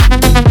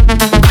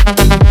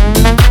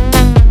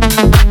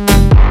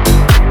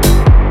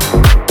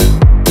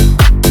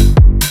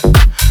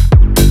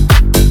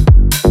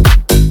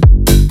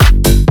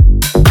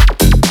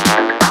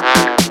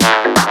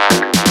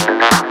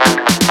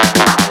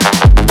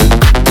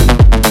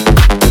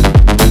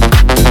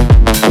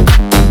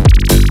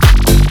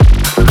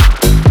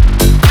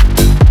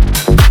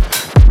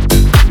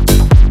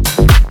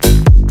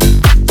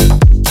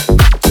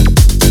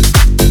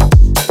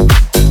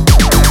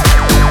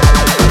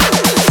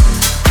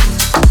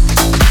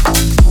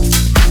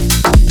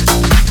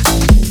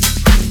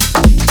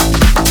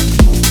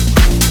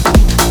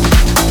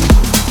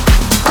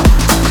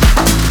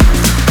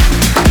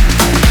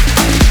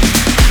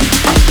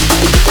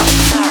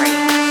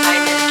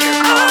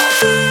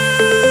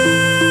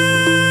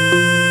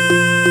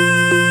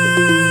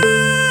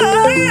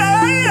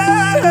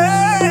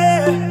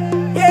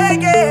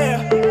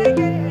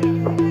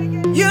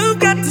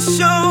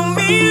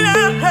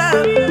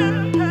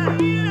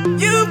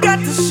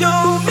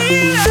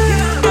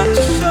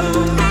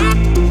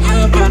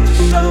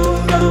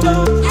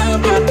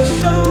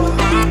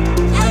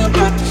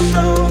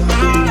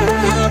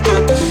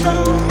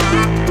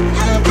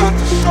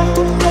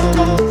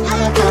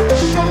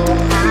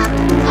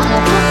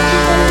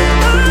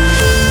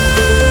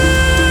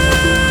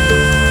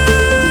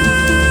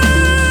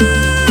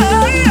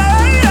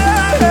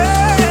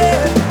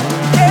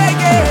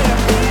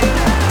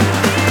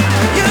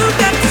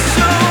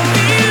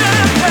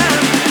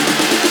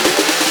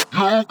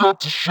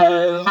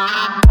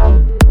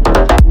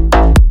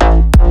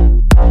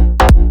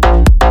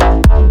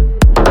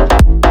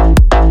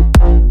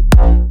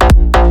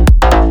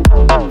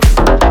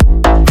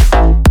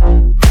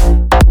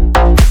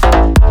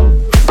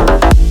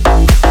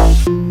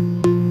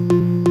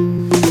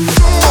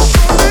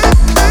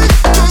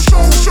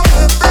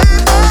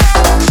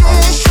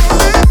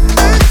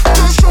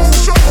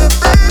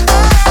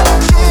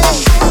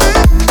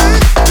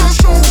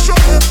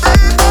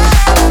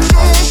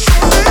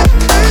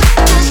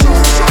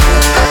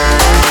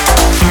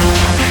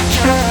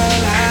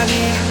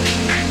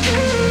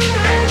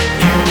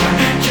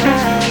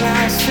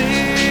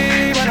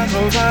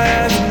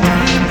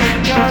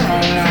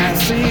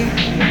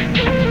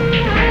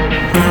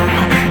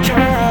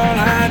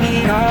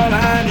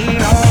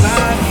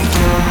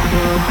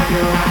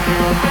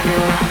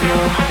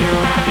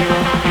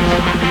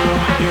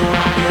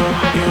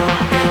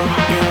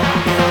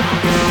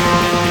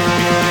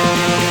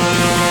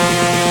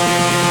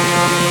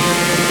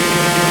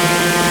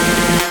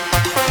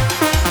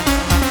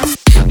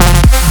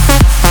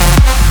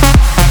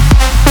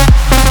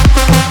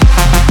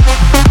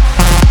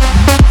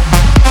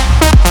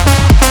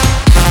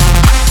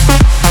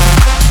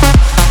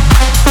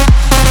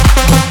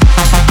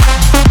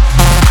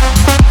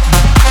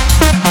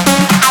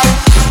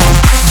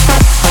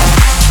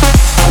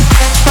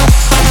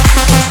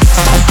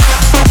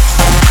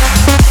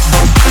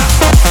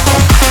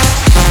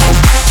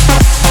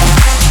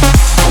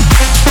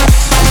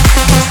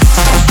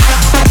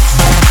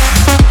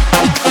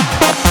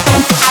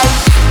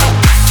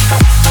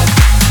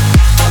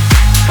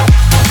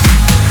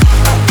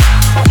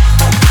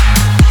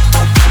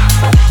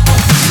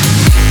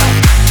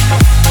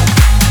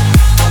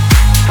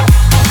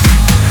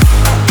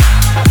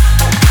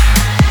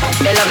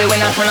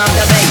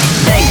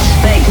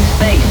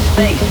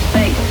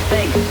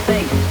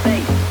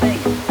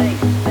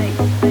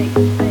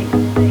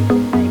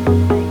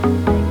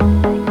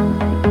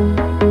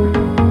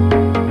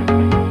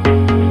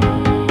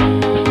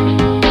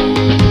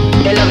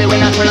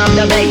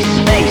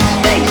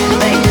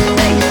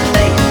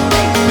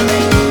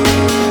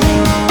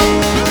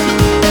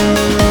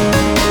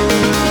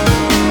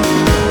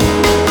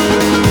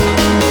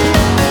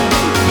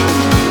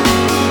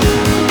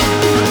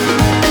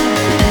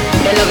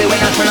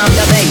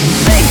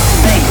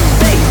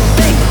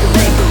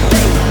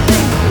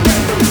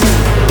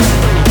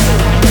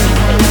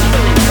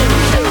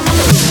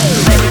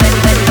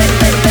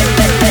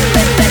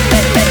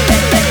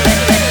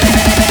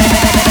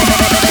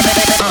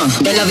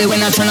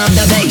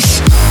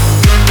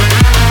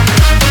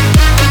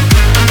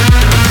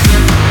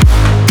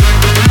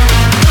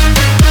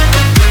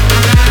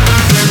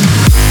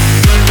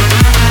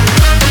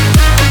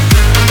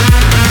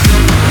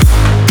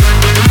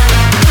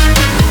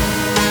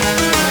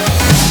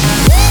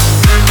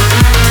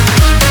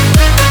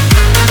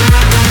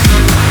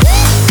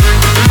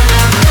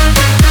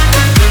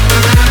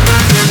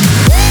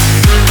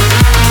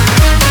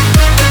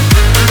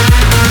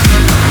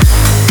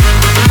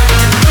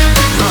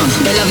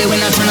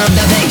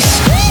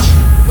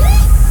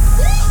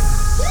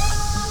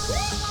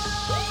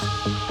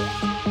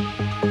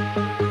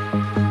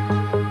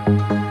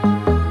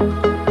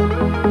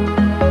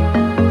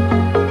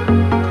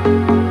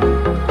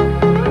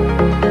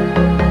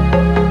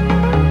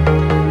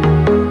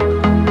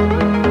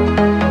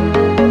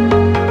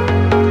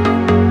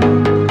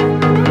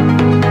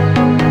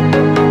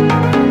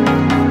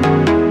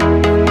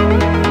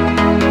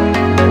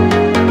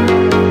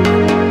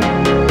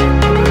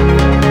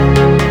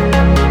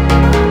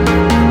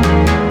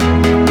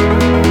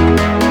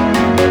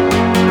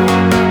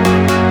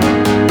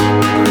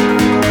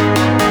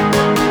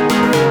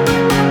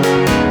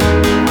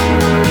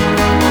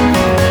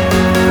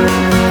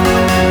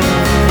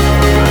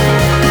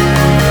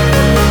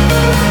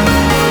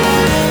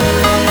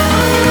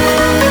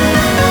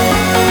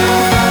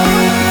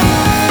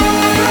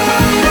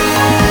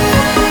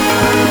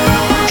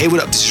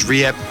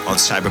 Rehab on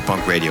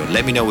Cyberpunk Radio.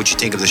 Let me know what you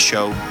think of the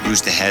show.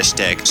 Use the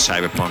hashtag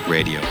Cyberpunk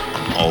Radio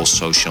on all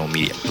social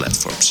media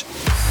platforms.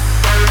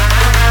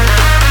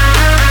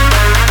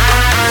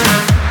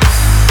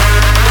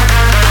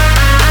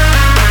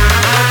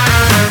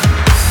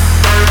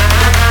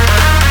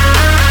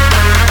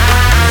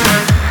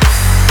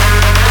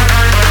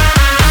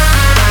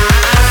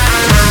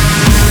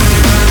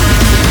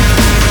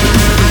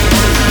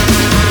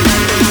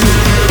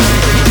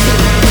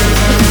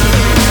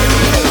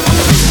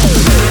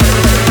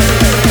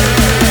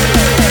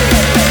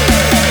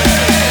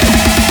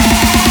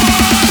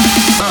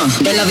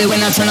 it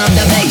when I turn up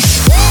the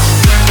bass.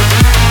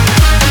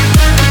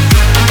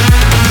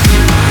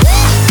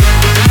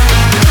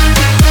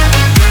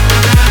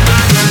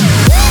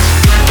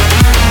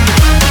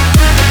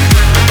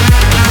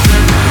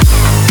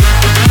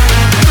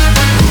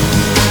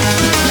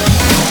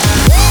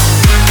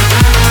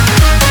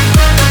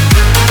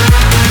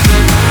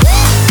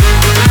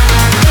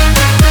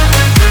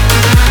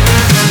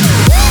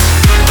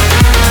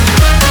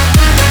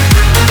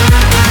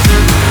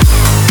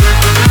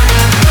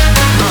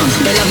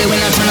 They love it when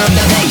I turn up the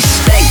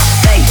bass.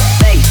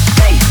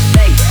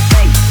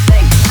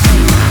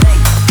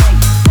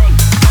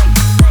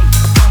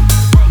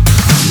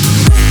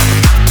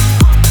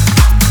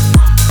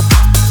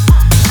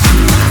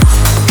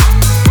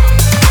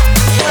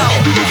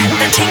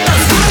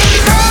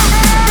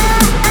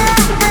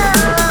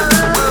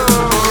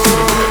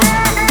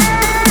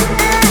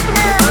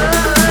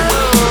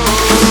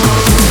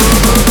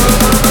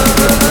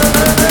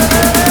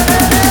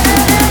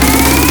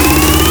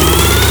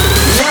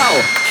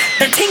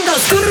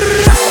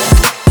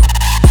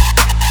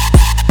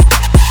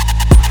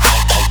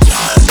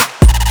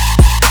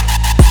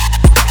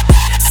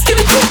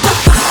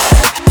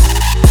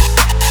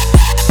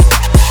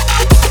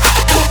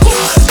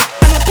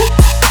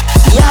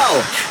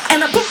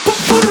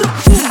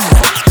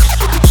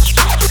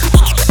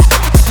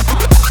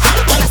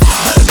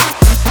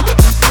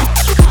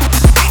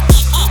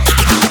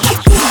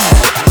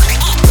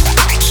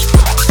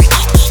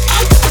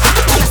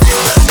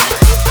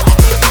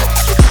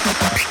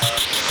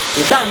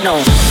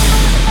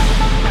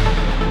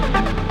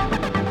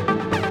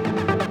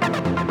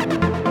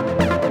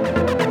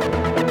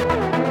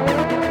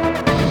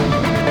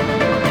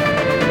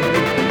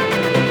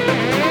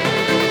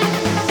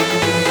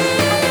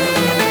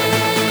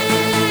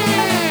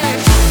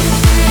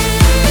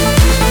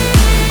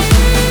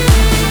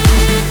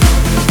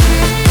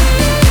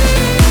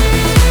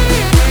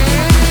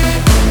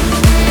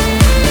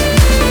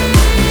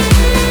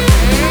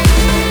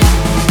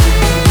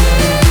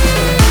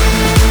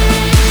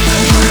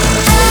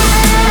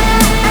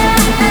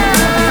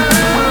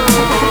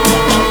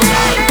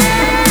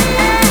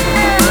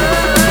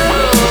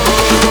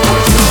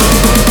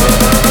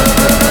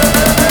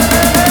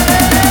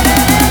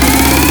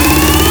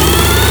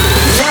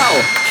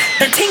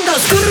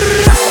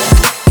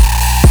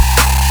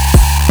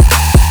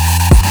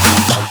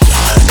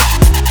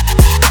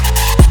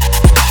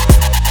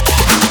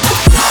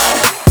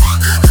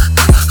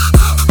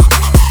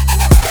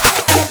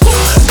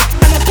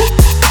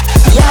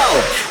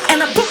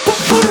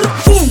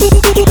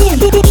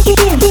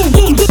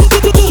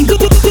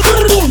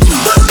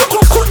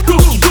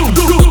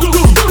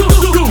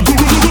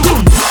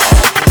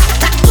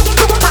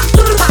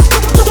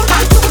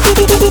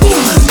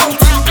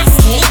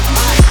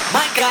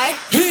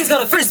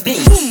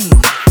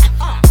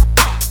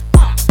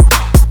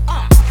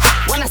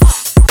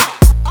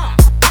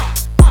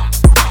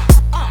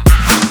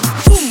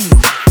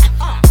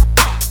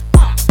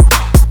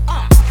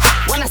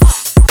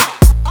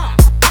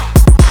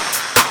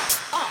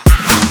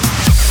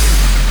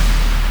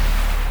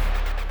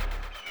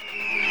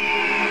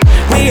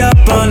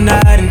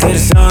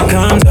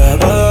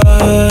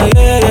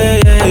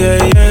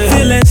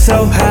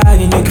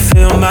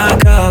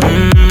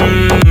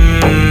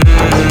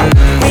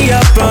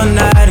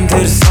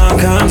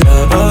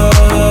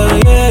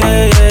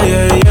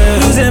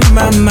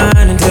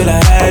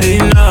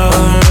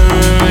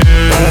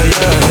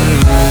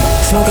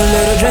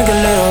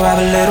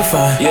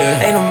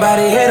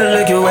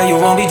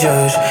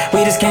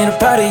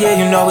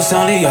 It's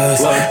only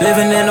us.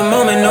 Living in the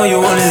moment, know you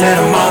wanna let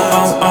them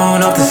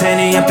on off the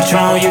Henny and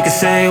Patron. You can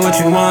say what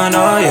you want,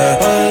 oh yeah.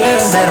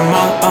 Set them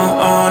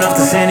on off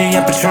the Henny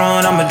and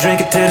Patron. I'ma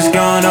drink it till it's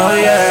gone, oh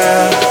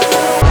yeah.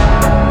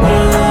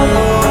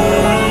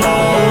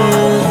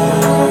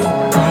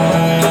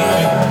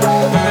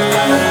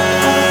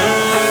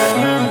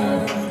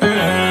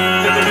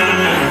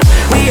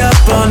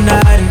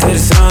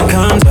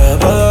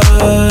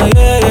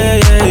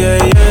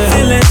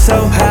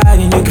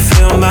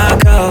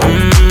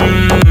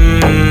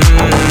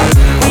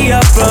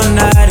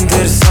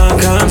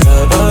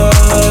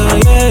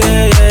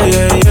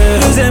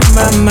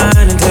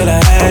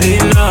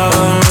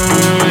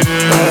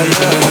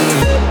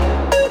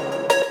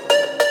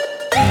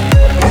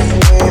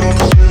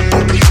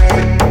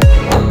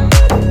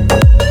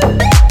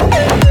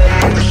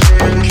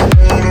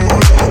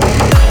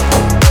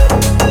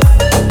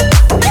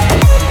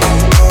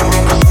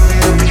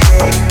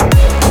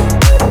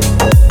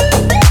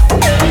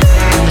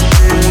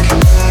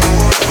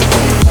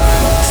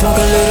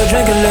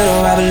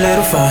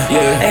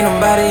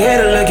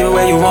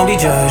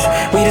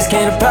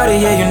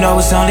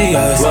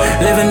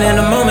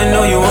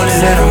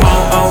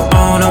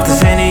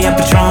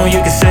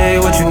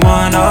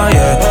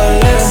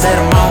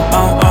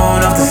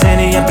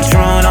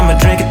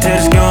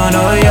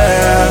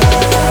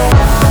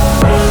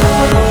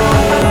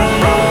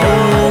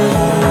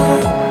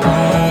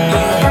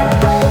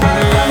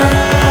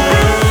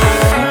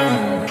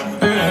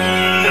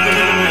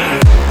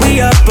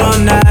 up all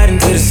night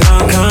until the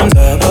sun comes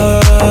up.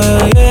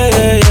 Oh, yeah,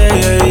 yeah, yeah,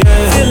 yeah,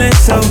 yeah. Feeling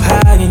so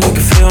high and you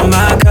can feel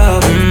my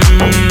cup.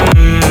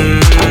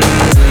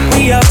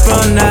 We up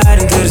all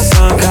night until the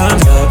sun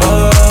comes up.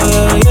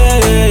 Oh, yeah,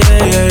 yeah,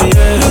 yeah, yeah,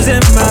 yeah.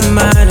 Losing my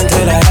mind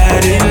until I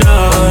had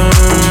enough.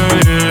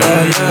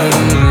 Oh,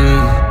 yeah.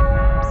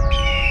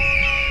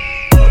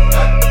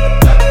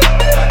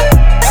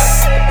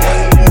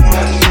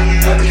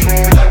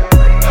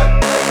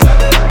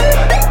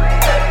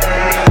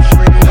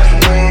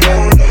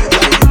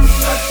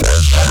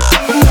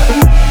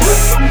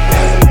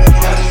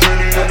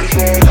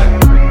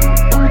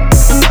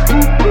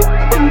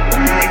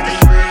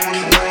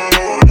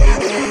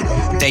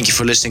 Thank you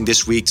for listening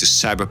this week to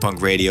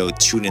Cyberpunk Radio.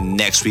 Tune in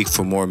next week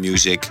for more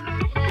music.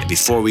 And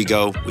before we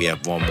go, we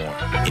have one more.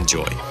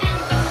 Enjoy.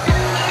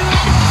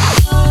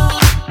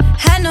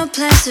 Had no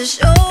plans to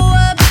show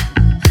up.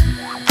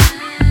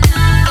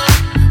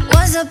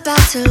 Was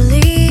about to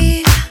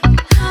leave.